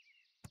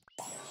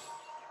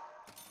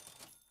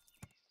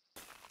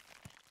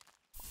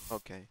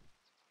 Okay.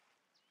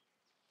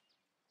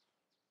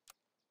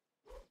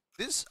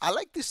 I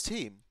like this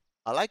team.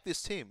 I like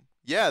this team.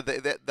 Yeah,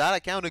 that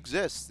account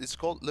exists. It's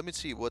called, let me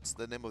see, what's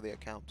the name of the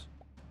account?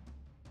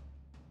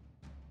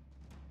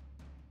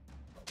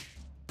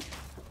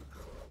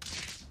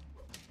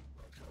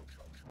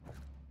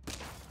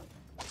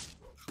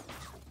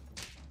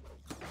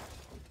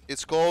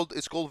 It's called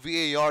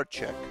VAR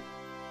check.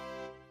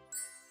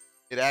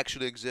 It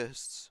actually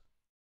exists.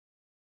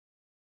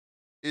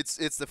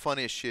 It's the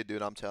funniest shit,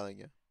 dude, I'm telling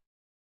you.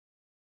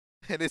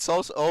 And it's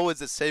also always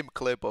the same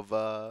clip of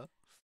the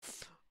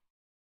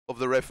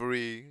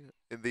referee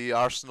in the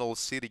Arsenal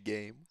City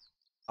game.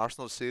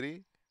 Arsenal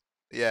City?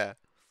 Yeah.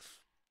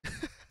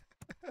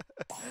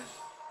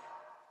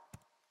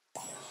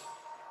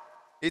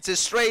 It's a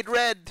straight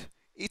red.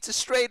 It's a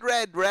straight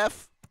red,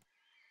 ref.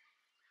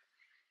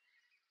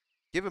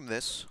 Give him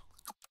this.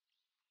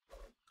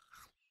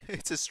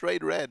 It's a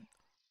straight red.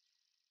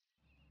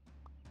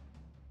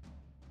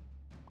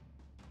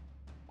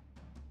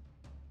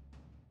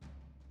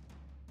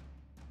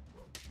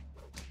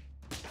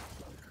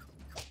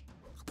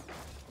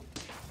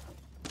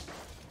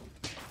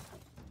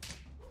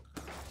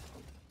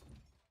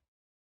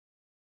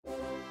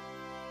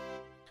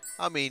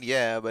 I mean,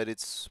 yeah, but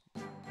it's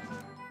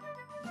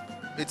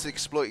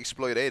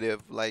exploitative.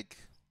 Like,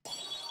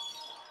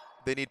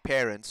 they need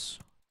parents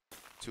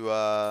to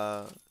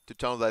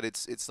tell them that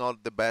it's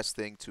not the best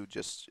thing to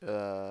just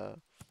I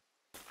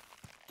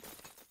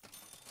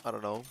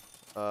don't know,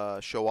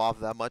 show off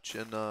that much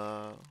in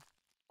on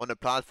a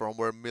platform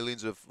where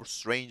millions of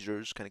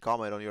strangers can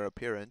comment on your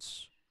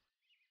appearance.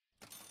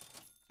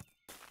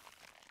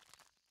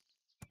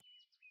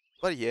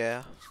 But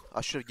yeah,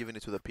 I should have given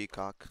it to the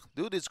peacock.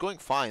 Dude, it's going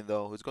fine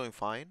though. It's going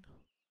fine.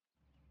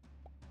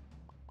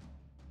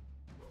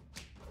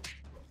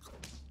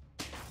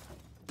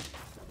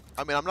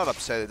 I mean, I'm not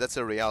upset. That's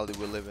a reality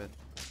we live in.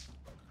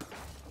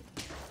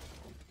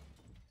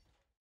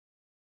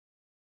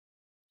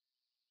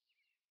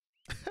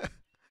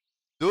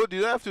 Dude,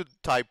 you don't have to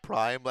type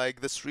Prime.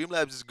 Like the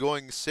Streamlabs is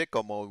going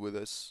sicko mode with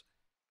us.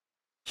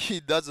 He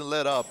doesn't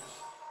let up.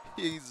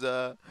 He's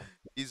uh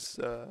he's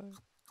uh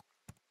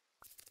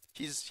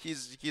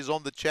he's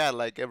on the chat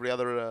like every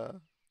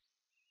other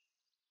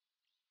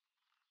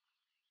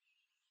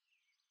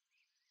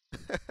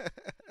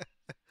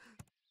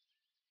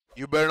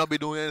You better not be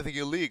doing anything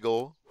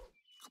illegal.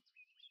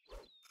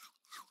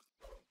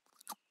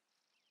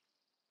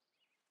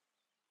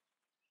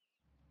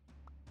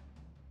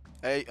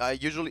 I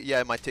usually,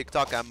 yeah, my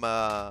TikTok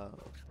I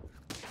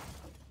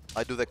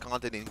do the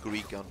content in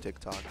Greek on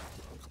TikTok.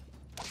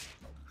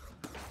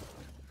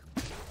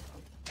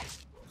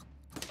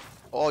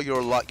 Oh,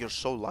 you're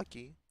so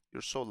lucky.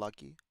 You're so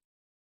lucky.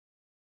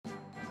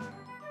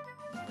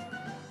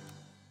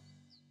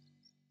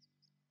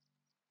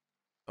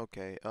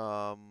 Okay,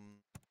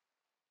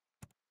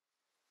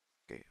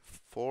 okay,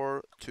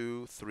 4,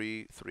 2,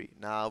 3, 3.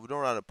 Now we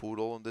don't run a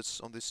poodle on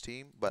this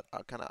team, but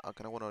I kinda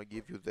wanna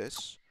give you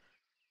this,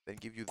 then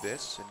give you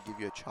this, and give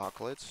you a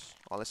chocolate,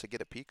 unless I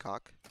get a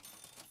peacock,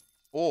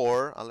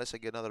 or unless I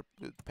get another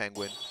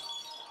penguin.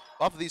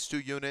 Of these two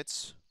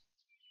units,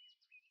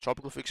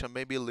 tropical fiction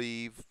maybe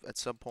leave at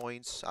some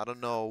points. I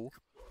don't know.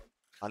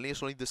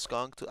 Unless only the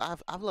skunk to. I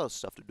have a lot of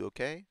stuff to do.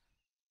 Okay.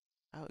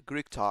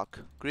 Greek talk.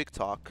 Greek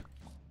talk.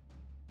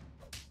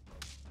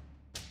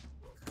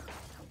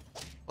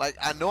 Like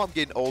I know I'm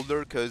getting older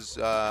because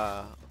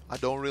I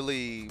don't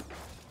really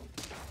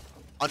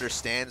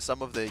understand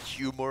some of the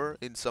humor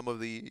in some of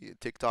the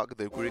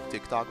Greek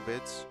TikTok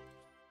vids.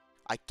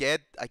 I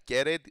get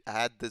it. I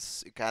had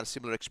this kind of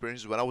similar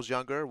experiences when I was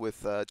younger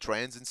with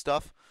trends and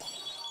stuff,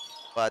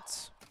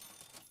 but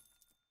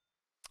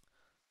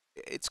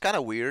it's kind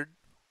of weird.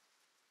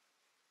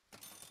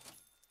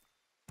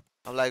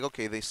 I'm like,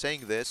 okay, they're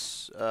saying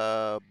this,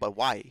 but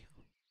why?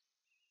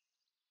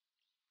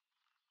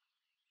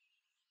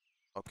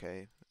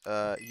 Okay.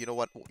 You know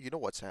what? You know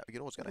what's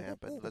gonna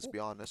happen. Let's be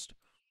honest.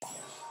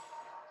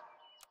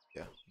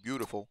 Yeah,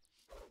 beautiful.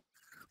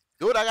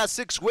 Dude, I got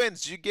 6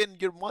 wins. You getting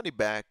your money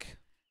back.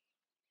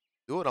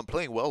 Dude, I'm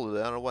playing well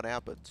today. I don't know what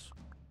happens.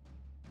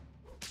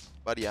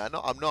 But yeah, I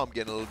know I'm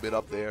getting a little bit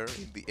up there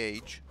in the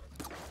age.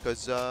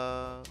 Cause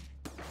I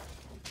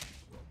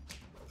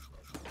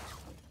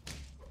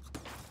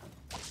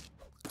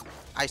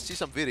see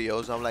some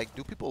videos, I'm like,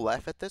 do people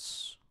laugh at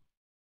this?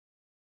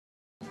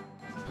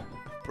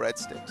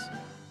 Breadsticks.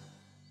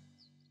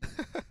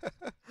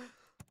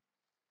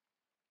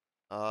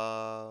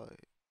 uh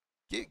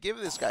give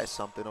this guy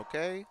something,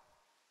 okay?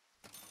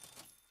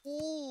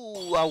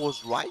 Ooh, I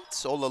was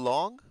right all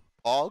along.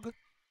 Og.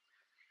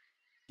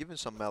 Give him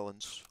some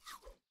melons.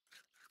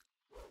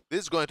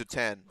 This is going to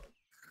 10.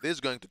 This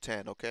is going to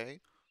 10, okay?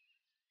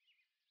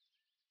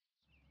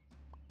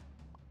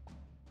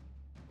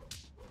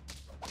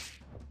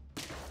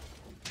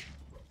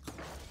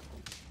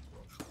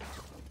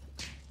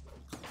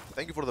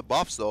 Thank you for the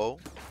buffs, though.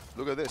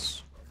 Look at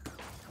this.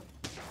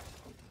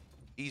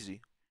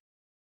 Easy.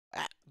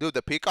 Ah, dude,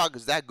 the peacock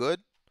is that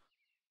good?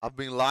 I've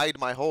been lied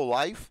my whole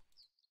life.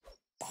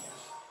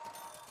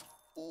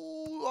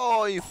 Ooh,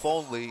 oh, if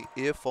only.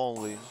 If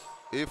only.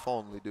 If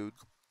only, dude.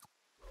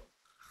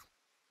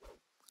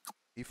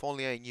 If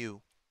only I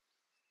knew.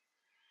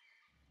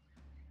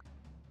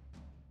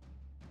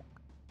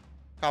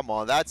 Come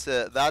on, that's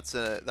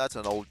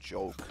an old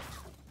joke.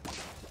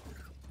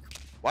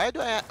 Why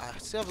do I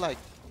still have like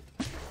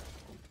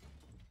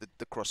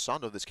the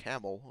croissant of this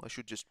camel? I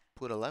should just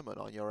put a lemon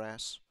on your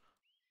ass.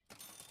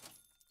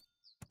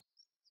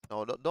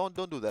 No, don't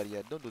do that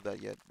yet. Don't do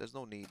that yet. There's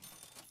no need.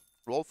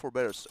 Roll for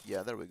better.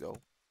 Yeah, there we go.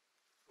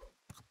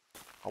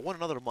 I want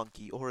another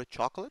monkey or a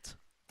chocolate.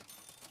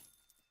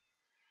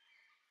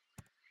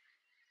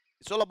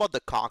 It's all about the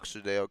cocks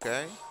today,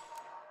 okay?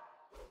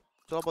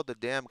 It's all about the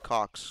damn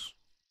cocks.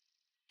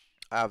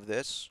 I have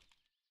this.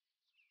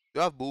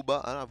 You have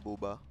Booba. I don't have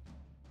Booba.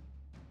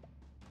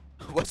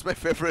 What's my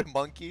favorite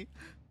monkey?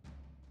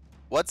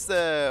 What's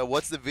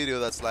the video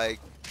that's like,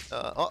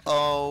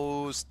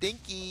 uh-oh,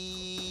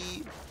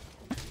 stinky.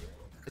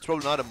 It's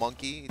probably not a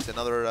monkey. It's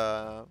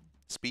another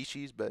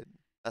species, but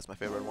that's my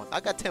favorite one.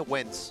 I got 10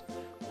 wins.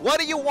 What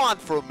do you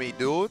want from me,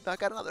 dude? I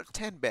got another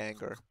 10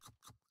 banger.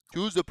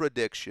 Choose a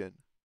prediction.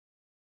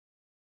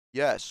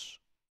 Yes.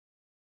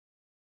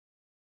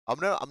 I'm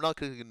not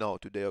clicking no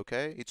today,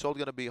 okay? It's all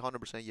gonna be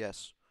 100%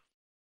 yes.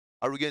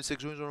 Are we getting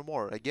 6 wins or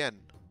more? Again.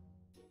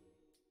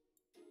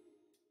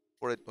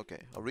 For it, okay.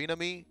 Arena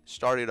me,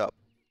 start it up.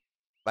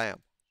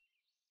 Bam.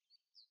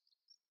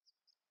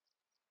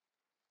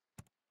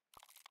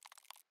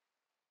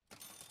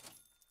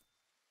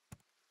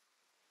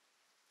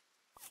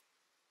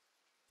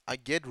 I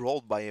get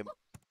rolled by him.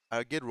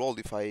 I get rolled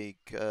if I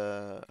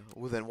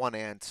within one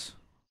ant.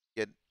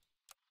 Get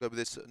gonna be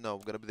this no,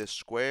 gonna be this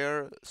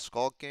square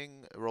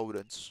skulking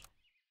rodents.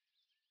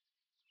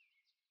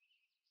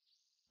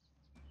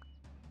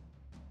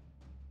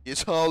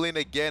 He's all in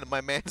again.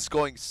 My man's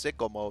going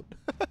sicko mode.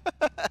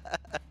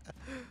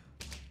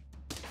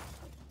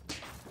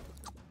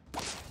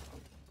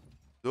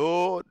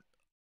 Dude,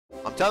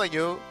 I'm telling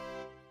you.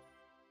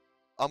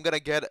 I'm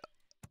gonna get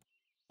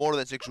more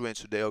than 6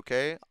 wins today,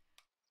 okay?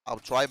 I'll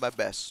try my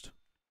best.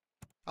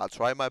 I'll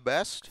try my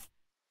best.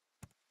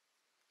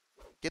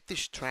 Get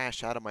this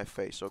trash out of my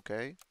face,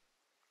 okay?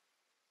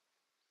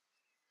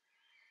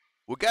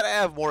 We gotta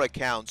have more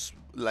accounts,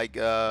 like,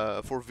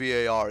 for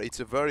VAR. It's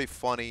a very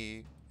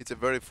funny... It's a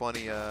very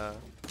funny,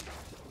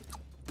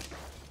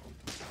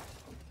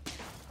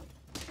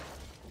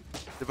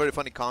 It's a very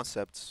funny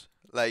concept.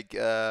 Like,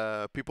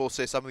 people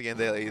say something and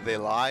they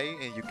lie,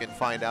 and you can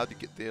find out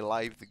they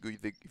lie if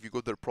you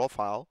go to their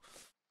profile.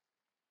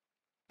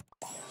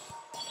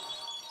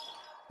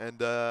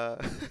 And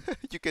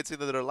you can see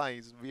that they're lying.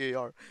 It's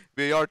VAR.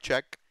 VAR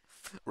check.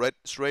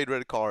 Straight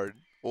red card.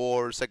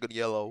 Or second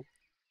yellow.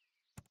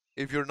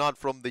 If you're not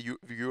from the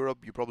Europe,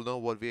 you probably know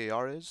what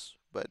VAR is,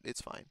 but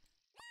it's fine.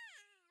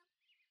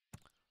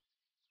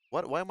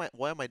 What am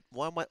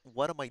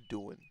I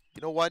doing?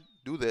 You know what?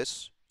 Do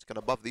this. It's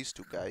gonna buff these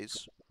two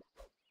guys.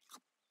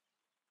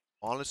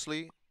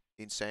 Honestly,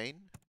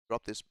 insane.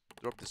 Drop this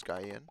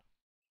guy in.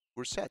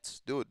 We're set,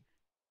 dude.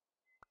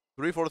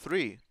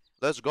 3-4-3.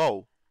 Let's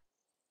go.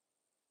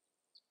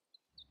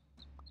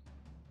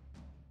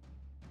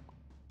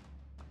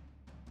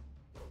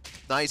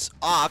 Nice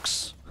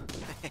ox.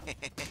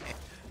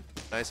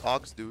 Nice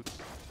ox, dude.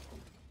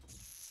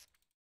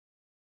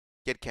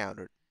 Get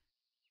countered.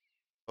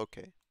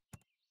 Okay.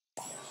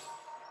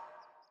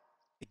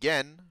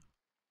 Again,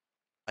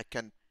 I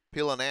can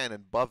peel an ant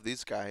and buff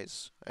these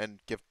guys and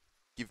give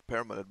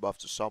permanent buff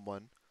to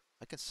someone.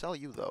 I can sell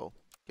you though.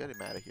 Get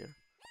him out of here.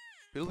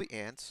 Peel the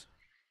ants.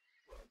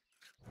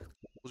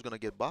 Who's gonna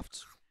get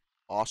buffed?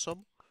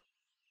 Awesome.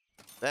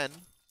 Then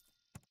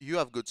you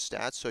have good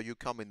stats, so you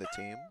come in the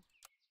team,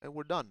 and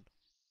we're done.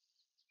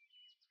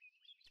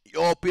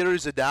 Yo, Peter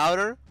is a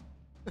doubter.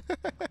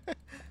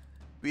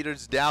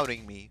 Peter's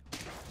doubting me.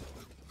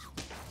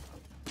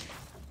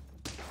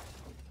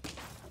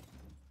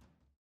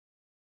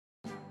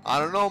 I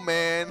don't know,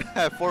 man.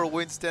 4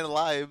 wins, 10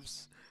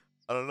 lives.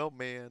 I don't know,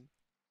 man.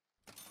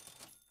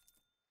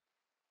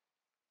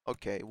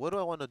 Okay, what do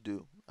I want to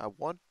do? I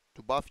want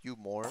to buff you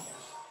more.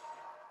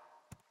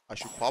 I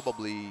should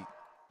probably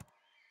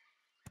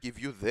give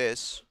you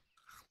this.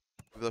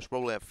 Because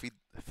probably I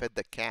fed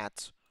the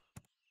cat.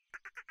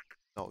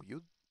 No,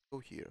 you go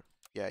here.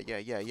 Yeah.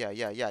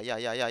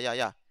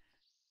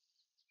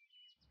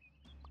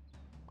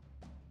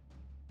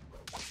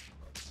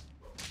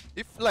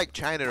 If like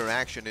China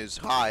interaction is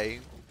high,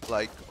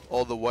 like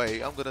all the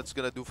way, it's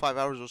gonna do 5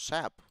 hours of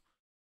sap.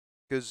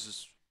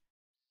 Because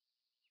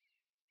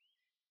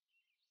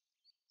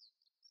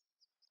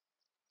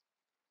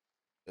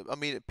I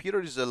mean,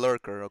 Peter is a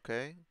lurker,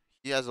 okay?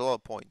 He has a lot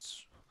of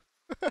points.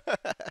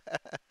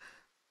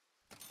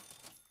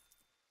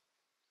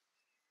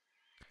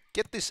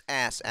 Get this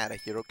ass out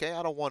of here, okay?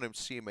 I don't want him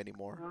to see him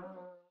anymore.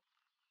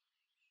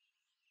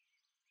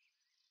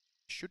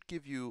 Should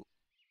give you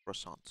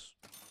croissants.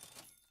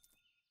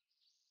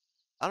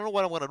 I don't know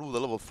what I'm gonna do with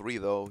the level 3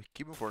 though.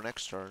 Keep him for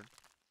next turn.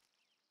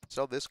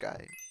 Sell this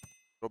guy.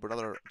 Drop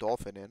another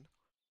dolphin in.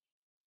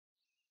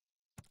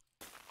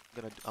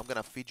 I'm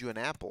gonna feed you an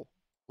apple.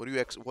 What do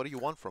you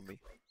want from me?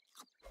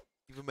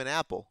 Give him an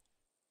apple.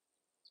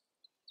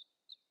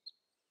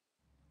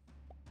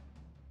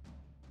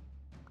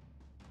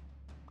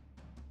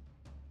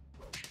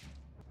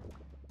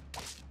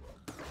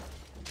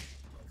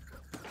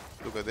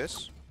 Look at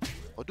this.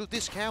 Oh, dude,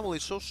 this camel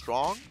is so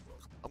strong.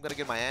 I'm gonna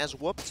get my ass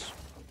whooped.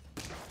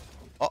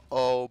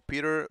 Uh-oh,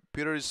 Peter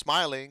is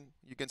smiling.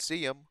 You can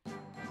see him.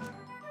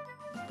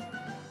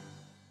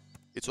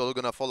 It's all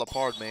gonna fall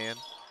apart, man.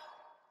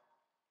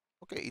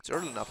 Okay, it's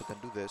early enough I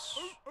can do this.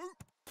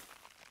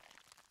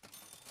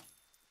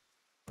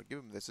 I'll give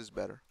him this is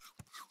better.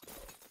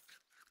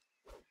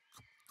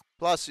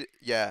 Plus,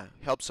 yeah,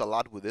 helps a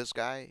lot with this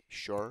guy.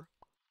 Sure.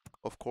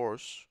 Of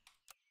course.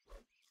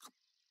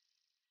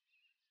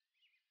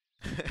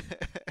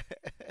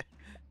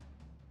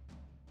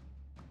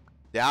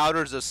 The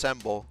outers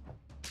assemble.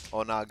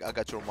 Oh no, I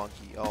got your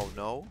monkey. Oh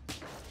no.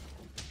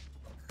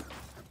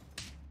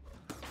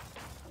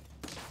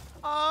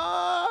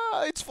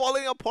 Ah, it's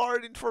falling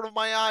apart in front of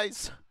my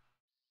eyes.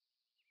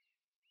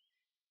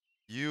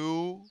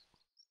 You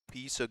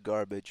piece of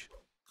garbage.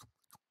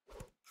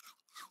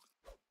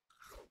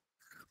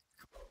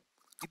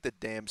 Eat the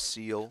damn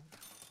seal.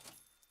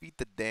 Eat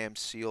the damn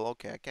seal.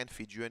 Okay, I can't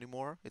feed you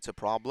anymore. It's a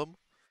problem.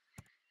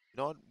 You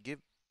know what? Give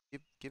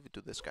it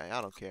to this guy.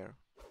 I don't care.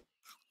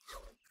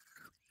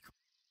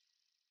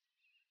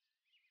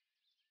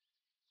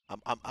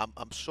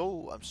 I'm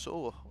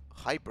so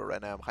hyper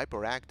right now. I'm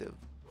hyperactive.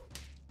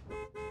 I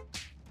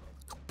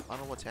don't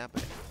know what's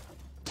happening.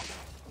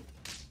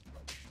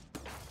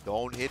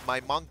 Don't hit my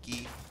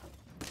monkey.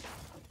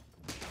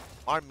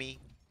 Army.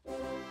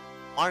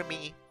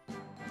 Army.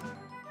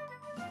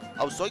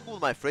 I was talking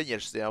with my friend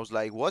yesterday. I was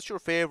like, what's your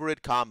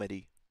favorite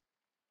comedy?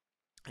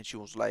 And she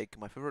was like,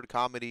 my favorite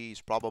comedy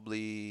is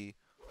probably...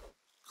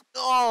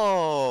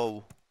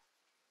 No!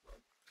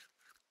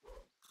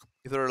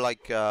 Either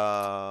like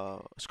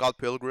Scott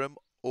Pilgrim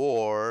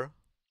or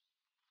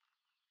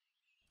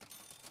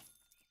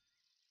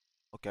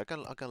Okay,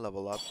 I can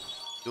level up.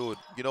 Dude,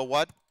 you know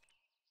what?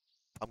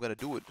 I'm gonna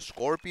do it.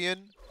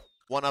 Scorpion.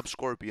 One up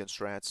Scorpion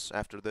strats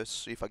after this.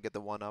 See if I get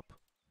the one up.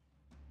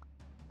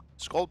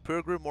 It's called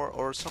Pilgrim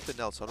or something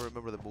else. I don't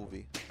remember the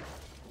movie.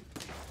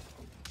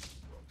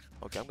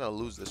 Okay, I'm gonna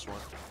lose this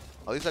one.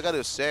 At least I got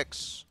a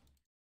 6.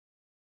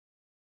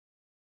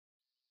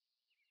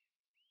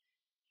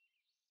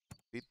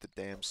 Beat the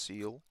damn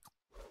seal.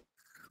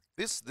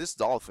 This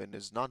dolphin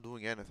is not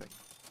doing anything.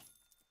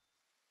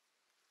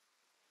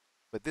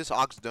 But this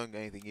ox doing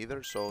anything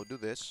either, so do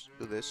this.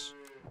 Do this.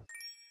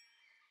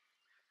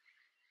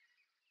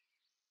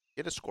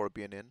 Get a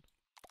scorpion in.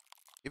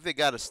 If they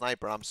got a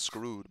sniper, I'm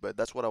screwed, but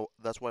that's why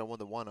I want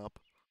the one up.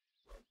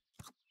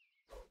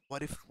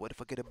 What if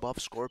I get a buff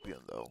scorpion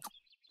though?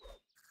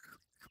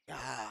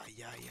 Yeah.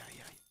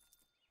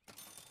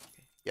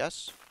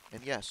 Yes,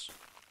 and yes.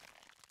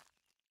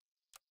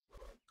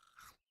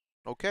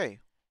 Okay.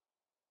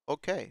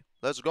 Okay,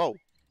 let's go.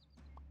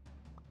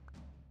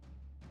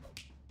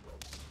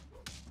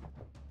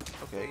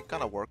 Okay, it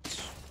kinda worked.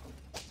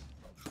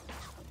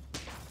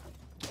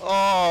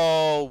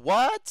 Oh,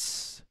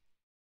 what?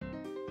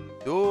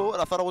 Dude,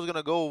 I thought I was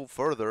gonna go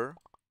further.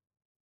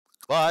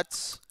 But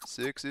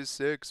 6 is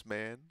 6,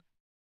 man.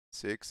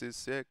 6 is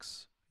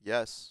 6.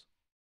 Yes.